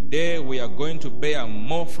 From today, we are going to bear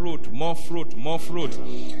more fruit, more fruit, more fruit,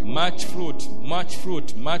 much fruit, much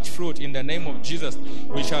fruit, much fruit in the name of Jesus.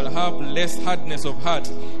 We shall have less hardness of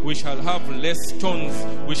heart. We shall have less stones.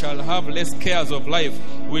 We shall have less cares of life.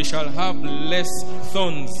 We shall have less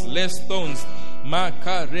thorns, less thorns. We shall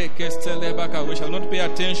not pay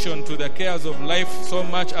attention to the cares of life so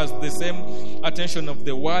much as the same attention of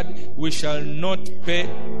the word. We shall not pay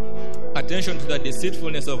attention to the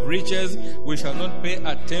deceitfulness of riches. We shall not pay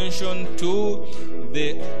attention to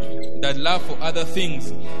the love for other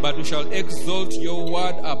things, but we shall exalt your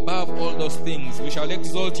word above all those things. We shall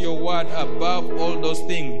exalt your word above all those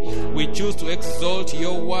things. We choose to exalt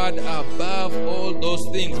your word above all those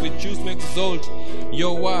things. We choose to exalt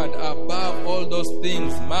your word above all those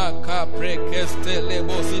things. Maka prekestele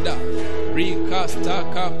bosida,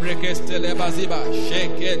 rikastaka prekestele baziba,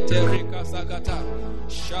 shekete rikasakata,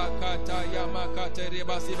 shakata yamakate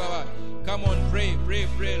rebasibaba. Come on, pray, pray,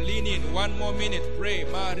 pray. Lean in. 1 more minute. Pray.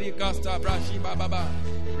 Marikasta brashi bababa.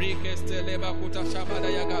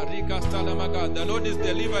 The Lord is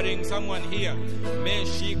delivering someone here.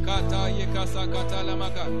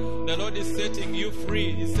 The Lord is setting you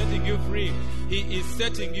free. He's setting you free. He is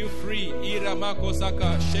setting you free. The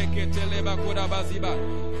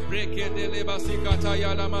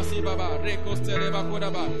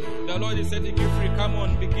Lord is setting you free. Come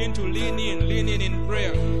on, begin to lean in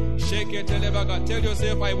prayer. Tell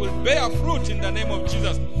yourself, I will bear fruit in the name of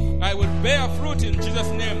Jesus. I will bear fruit in Jesus'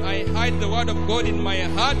 name. I hide the word of God in my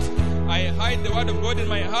heart. I hide the word of God in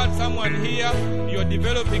my heart. Someone here, you're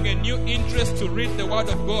developing a new interest to read the word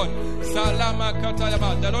of God. Salama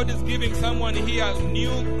katalaba. The Lord is giving someone here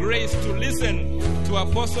new grace to listen to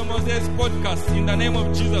Apostle Moses' podcast in the name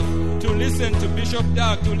of Jesus. To listen to Bishop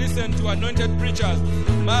Doug, to listen to anointed preachers.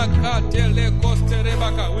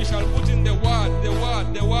 We shall put in the word, the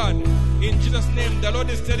word, the word. In Jesus' name, the Lord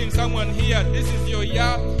is telling someone here, this is your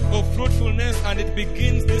year of fruitfulness, and it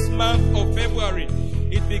begins this month of February.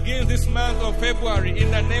 It begins this month of February.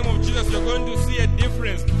 In the name of Jesus, you're going to see a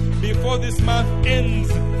difference before this month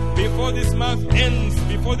ends. Before this month ends.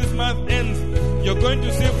 Before this month ends, you're going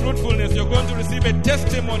to see fruitfulness. You're going to receive a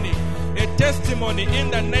testimony. A testimony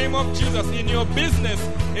in the name of Jesus. In your business,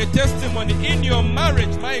 a testimony. In your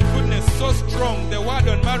marriage, my goodness, so strong. The word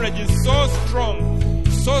on marriage is so strong.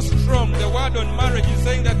 So strong. The word on marriage is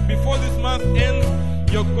saying that before this month ends,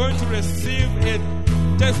 you're going to receive a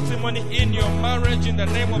testimony in your marriage in the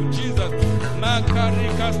name of Jesus. The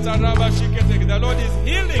Lord is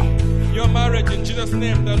healing your marriage in Jesus'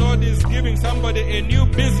 name. The Lord is giving somebody a new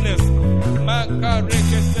business. The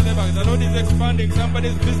Lord is expanding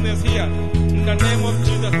somebody's business here in the name of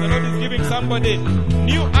Jesus. The Lord is giving somebody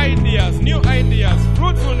new ideas,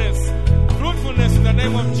 fruitfulness in the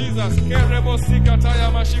name of Jesus. Thank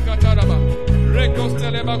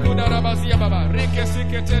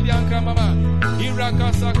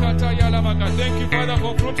you, Father,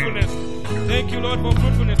 for fruitfulness. Thank you, Lord, for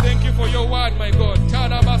fruitfulness. Thank you for your word, my God.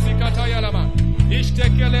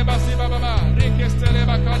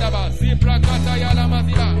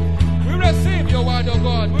 We receive your word, oh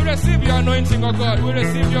God. We receive your anointing, oh God. We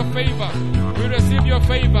receive your favor. We receive your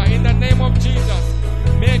favor in the name of Jesus.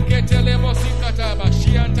 Thank you,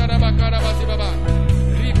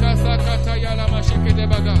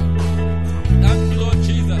 Lord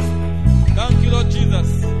Jesus. Thank you, Lord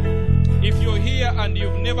Jesus. If you're here and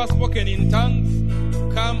you've never spoken in tongues,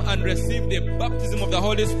 come and receive the baptism of the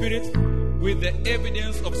Holy Spirit with the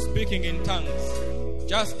evidence of speaking in tongues.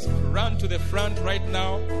 Just run to the front right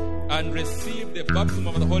now and receive the baptism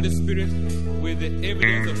of the Holy Spirit with the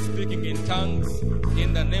evidence of speaking in tongues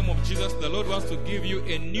in the name of Jesus. The Lord wants to give you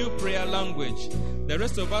a new prayer language. The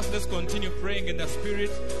rest of us, let's continue praying in the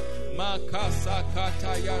Spirit. Makasa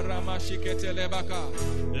kata ya ramashiketelebaka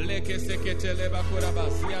leke seketelebaka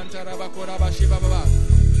siantarabaka shibaba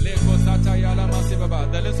leko sata ya lamasibaba.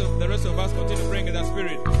 The rest of us continue praying in the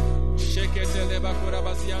Spirit.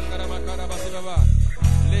 Sheketelebaka siantaramaka basibaba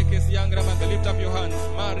leke siangrama. Lift up your hands.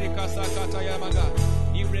 Marika sakata ya maga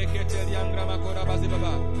ibreketel yangrama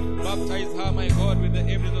basibaba. Baptize her, my God, with the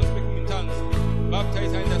evidence of speaking in tongues.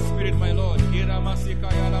 Baptize her in the Spirit, my Lord. Iramasika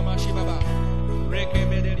ya lamashibaba. Receive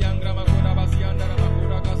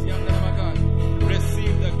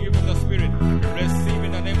the gift of the Spirit. Receive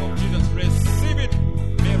in the name of Jesus. Receive it.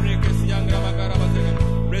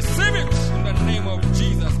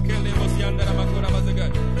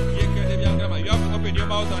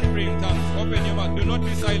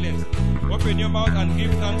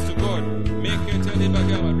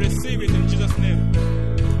 Jesus' name.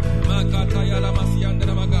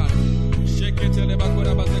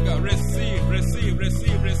 Receive, receive,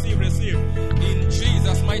 receive, receive, receive. In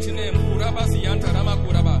Jesus' mighty name.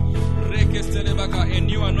 A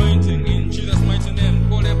new anointing in Jesus' mighty name.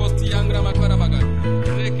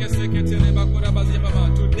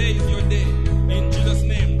 Today is your day. In Jesus'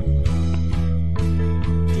 name.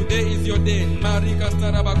 Today is your day. A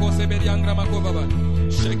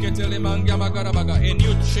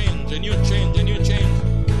new change, a new change, a new change.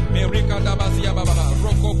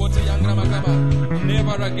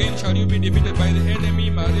 Never again shall you be defeated by the enemy.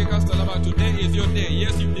 Today is your day.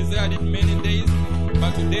 Yes, you've desired it many days,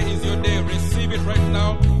 but today is your day. Receive it right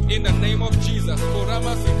now in the name of Jesus. Open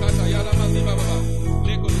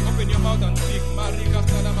your mouth and speak.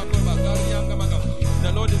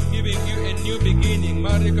 The Lord is giving you a new beginning.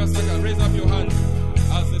 Raise up your hands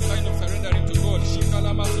as a sign of surrendering to God.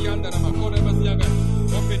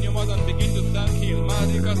 Open your mouth and begin to thank Him.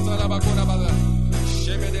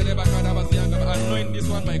 Anoint this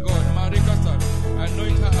one, my God.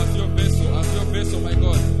 Anoint her as your vessel, my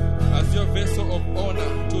God, as your vessel of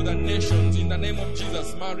honor to the nations in the name of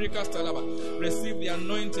Jesus. Receive the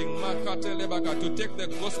anointing to take the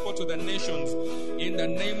gospel to the nations in the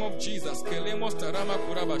name of Jesus. I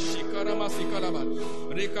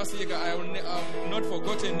have not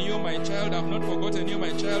forgotten you, my child. I have not forgotten you,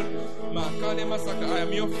 my child. I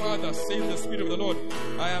am your father, says the Spirit of the Lord.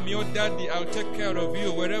 I am your daddy. I'll take care of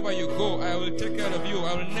you. Wherever you go, I will take care of you.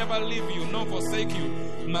 I will never leave you, nor forsake you.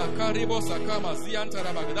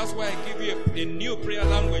 That's why I give you a new prayer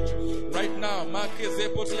language right now.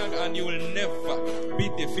 And you will never be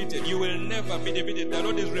defeated. You will never be defeated. The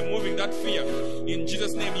Lord is removing that fear. In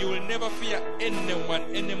Jesus' name, you will never fear anyone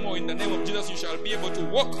anymore. In the name of Jesus, you shall be able to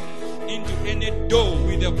walk into any door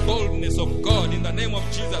with the boldness of God. In the name of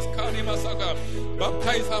Jesus,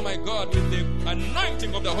 baptize her, my God, with the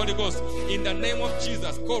anointing of the Holy Ghost. In the name of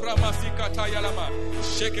Jesus,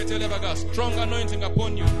 strong anointing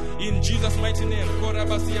upon you. In Jesus' mighty name,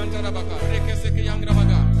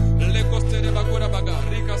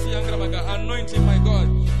 anointing, my God,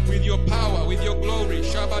 with your power, with your glory.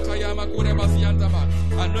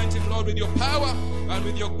 Anointing, Lord, with your power and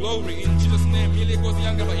with your glory. In Jesus' name,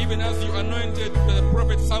 even as you anointed the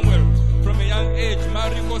prophet Samuel from a young age,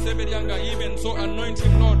 even so anoint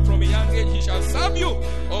him, Lord, from a young age. He shall serve you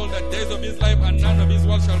all the days of his life, and none of his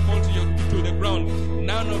words shall fall to the ground.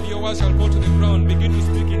 None of your words shall fall to the ground. Begin to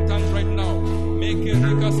speak in tongues right now.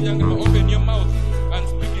 Open your mouth and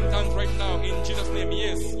speak in tongues right now in Jesus' name.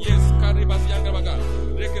 Yes, yes.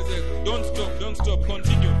 Don't stop,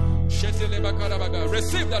 continue.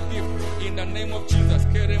 Receive that gift in the name of Jesus.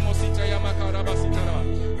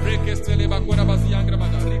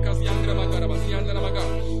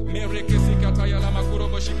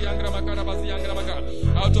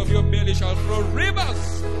 Out of your belly shall flow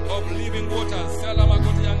rivers of living waters.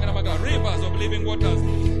 Rivers of living waters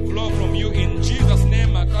flow from you in Jesus'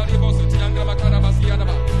 name.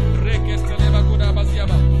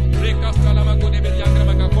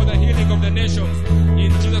 For the healing of the nations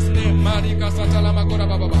in Jesus' name. The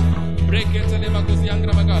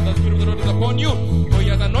Spirit of the Lord is upon you, for He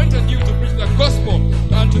has anointed you to preach the gospel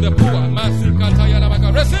unto the poor.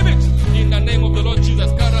 Receive it in the name of the Lord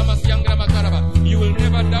Jesus. You will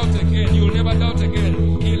never doubt again. You will never doubt again.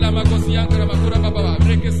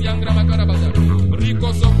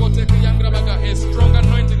 A strong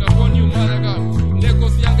anointing upon you,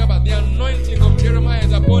 the anointing of Jeremiah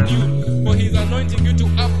is upon you, for He is anointing you to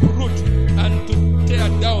uproot and to tear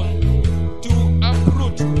down, to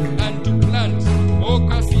uproot and to plant.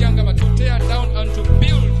 To tear down and to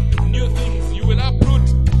build new things. You will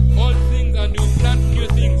uproot all things and you will plant new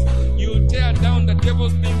things. You will tear down the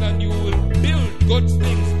devil's things and you will build God's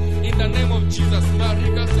things. In the name of Jesus,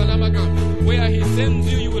 where He sends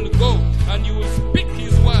you, you will go and you will speak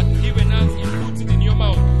His word, even as He puts it in your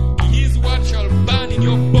mouth. His word shall burn in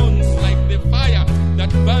your bones like the fire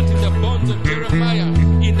that burnt in the bones of Jeremiah.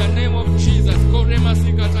 In the name of Jesus,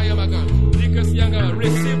 receive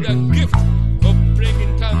the gift of praying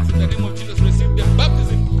in tongues. In the name of Jesus, receive the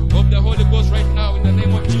baptism of the Holy Ghost right now. In the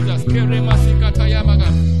name of Jesus,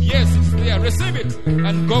 yes, it's there. Receive it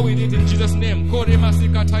and go with it in Jesus' name.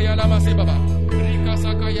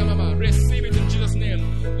 Receive it in Jesus' name.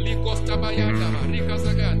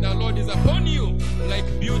 The Lord is upon you like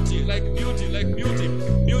beauty, like beauty, like beauty.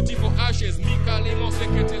 Beauty for ashes.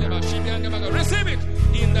 Receive it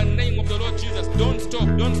in the name of the Lord Jesus. Don't stop,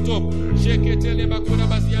 don't stop.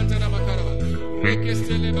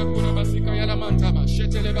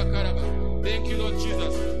 Thank you, Lord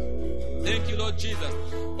Jesus. Thank you, Lord Jesus.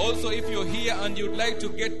 Also, if you're here and you'd like to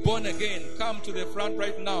get born again, come to the front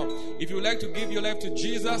right now. If you'd like to give your life to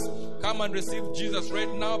Jesus, come and receive Jesus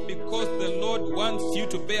right now, because the Lord wants you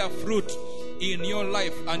to bear fruit in your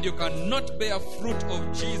life, and you cannot bear fruit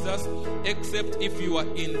of Jesus except if you are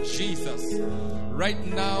in Jesus. Right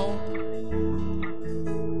now,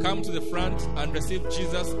 come to the front and receive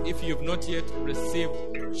Jesus if you've not yet received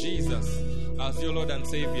Jesus as your Lord and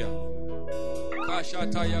Savior. Thank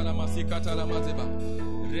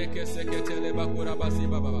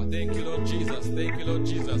you, Lord Jesus. Thank you, Lord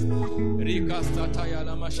Jesus.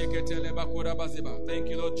 Thank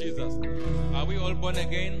you, Lord Jesus. Are we all born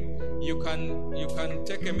again? You can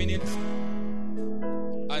take a minute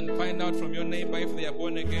and find out from your neighbor if they are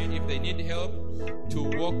born again. If they need help to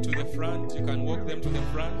walk to the front, you can walk them to the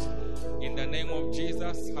front in the name of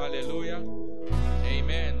Jesus. Hallelujah.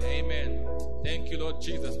 Amen. Amen. Thank you, Lord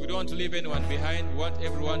Jesus. We don't want to leave anyone behind. We want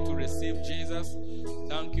everyone to receive Jesus.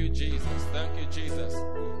 Thank you, Jesus. Thank you, Jesus.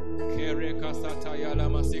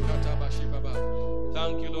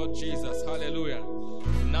 Thank you, Lord Jesus. Hallelujah.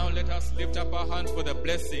 Now let us lift up our hands for the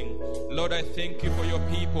blessing. Lord, I thank you for your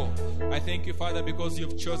people. I thank you, Father, because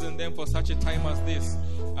you've chosen them for such a time as this.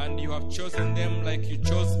 And you have chosen them like you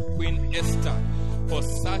chose Queen Esther. For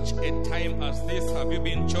such a time as this have you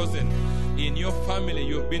been chosen. In your family,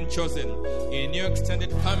 you've been chosen. In your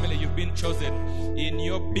extended family, you've been chosen. In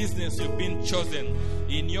your business, you've been chosen.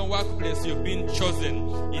 In your workplace, you've been chosen.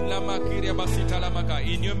 In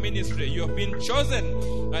your ministry, you have been chosen.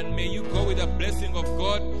 And may you go with the blessing of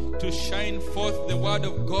God to shine forth the word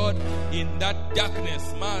of God in that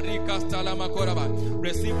darkness.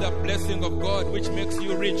 Receive the blessing of God which makes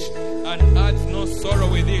you rich and adds no sorrow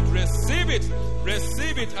with it. Receive it.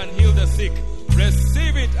 Receive it and heal the sick.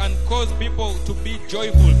 Receive it and cause people to be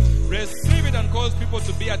joyful. Receive it and cause people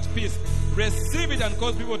to be at peace. Receive it and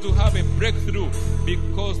cause people to have a breakthrough,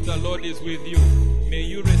 because the Lord is with you. May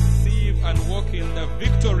you receive and walk in the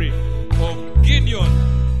victory of Gideon,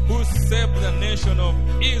 who saved the nation of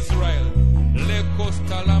Israel.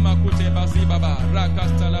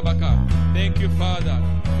 Thank you, Father,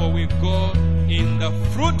 for we go in the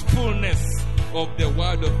fruitfulness of the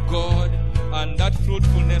word of God, and that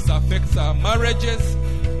fruitfulness affects our marriages,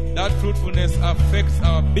 that fruitfulness affects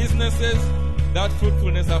our businesses, that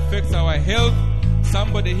fruitfulness affects our health.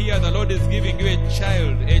 Somebody here, the Lord is giving you a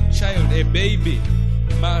baby.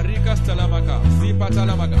 As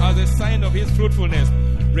a sign of his fruitfulness,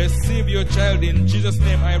 receive your child in Jesus'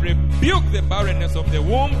 name. I rebuke the barrenness of the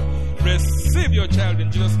womb. Receive your child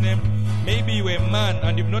in Jesus' name. Maybe you're a man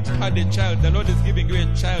and you've not had a child. The Lord is giving you a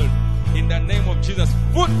child in the name of Jesus.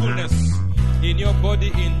 Fruitfulness in your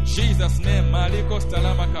body in Jesus' name.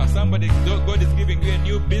 Somebody, God is giving you a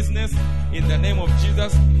new business in the name of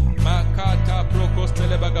Jesus.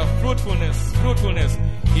 Fruitfulness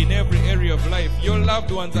in every area of life. Your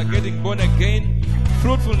loved ones are getting born again.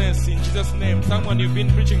 Fruitfulness in Jesus' name. Someone, you've been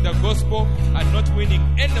preaching the gospel and not winning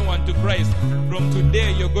anyone to Christ. From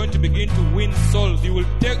today, you're going to begin to win souls. You will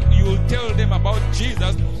tell them about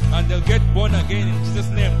Jesus and they'll get born again in Jesus'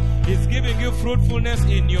 name. He's giving you fruitfulness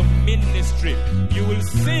in your ministry. You will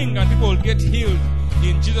sing and people will get healed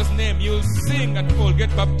in Jesus' name. You will sing and people will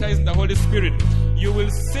get baptized in the Holy Spirit. You will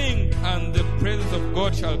sing and the presence of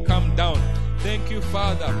God shall come down. Thank you,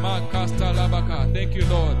 Father. Thank you,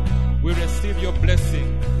 Lord. We receive your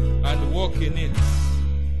blessing and walk in it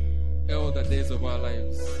all the days of our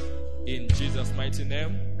lives. In Jesus' mighty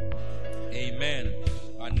name, amen.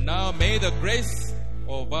 And now may the grace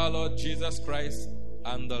of our Lord Jesus Christ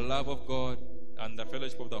and the love of God and the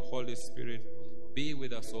fellowship of the Holy Spirit be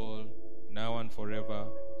with us all, now and forever.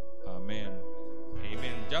 Amen.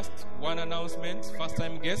 Amen. Just one announcement. First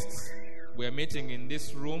time guests, we are meeting in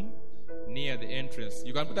this room near the entrance.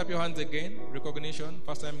 You can put up your hands again. Recognition.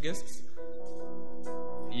 First time guests.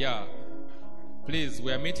 Yeah. Please,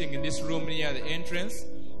 we are meeting in this room near the entrance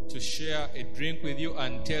to share a drink with you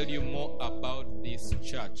and tell you more about this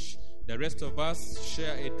church. The rest of us,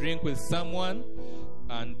 share a drink with someone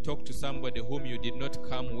and talk to somebody whom you did not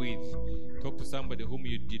come with. Talk to somebody whom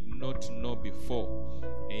you did not know before.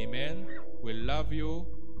 Amen. We love you,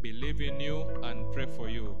 believe in you, and pray for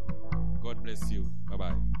you. God bless you.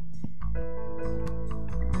 Bye-bye.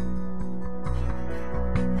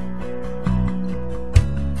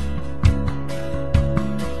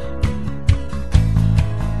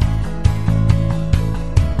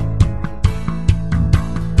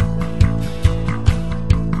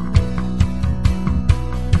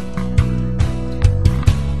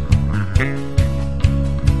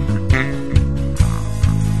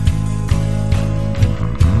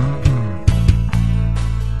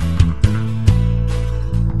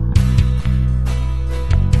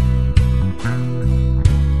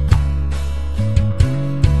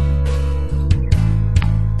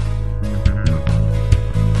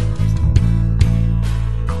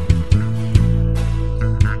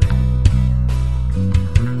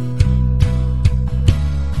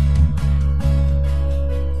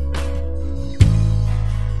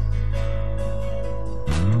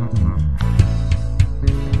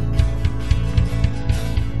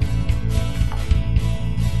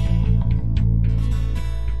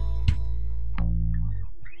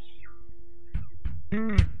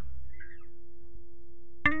 Mm.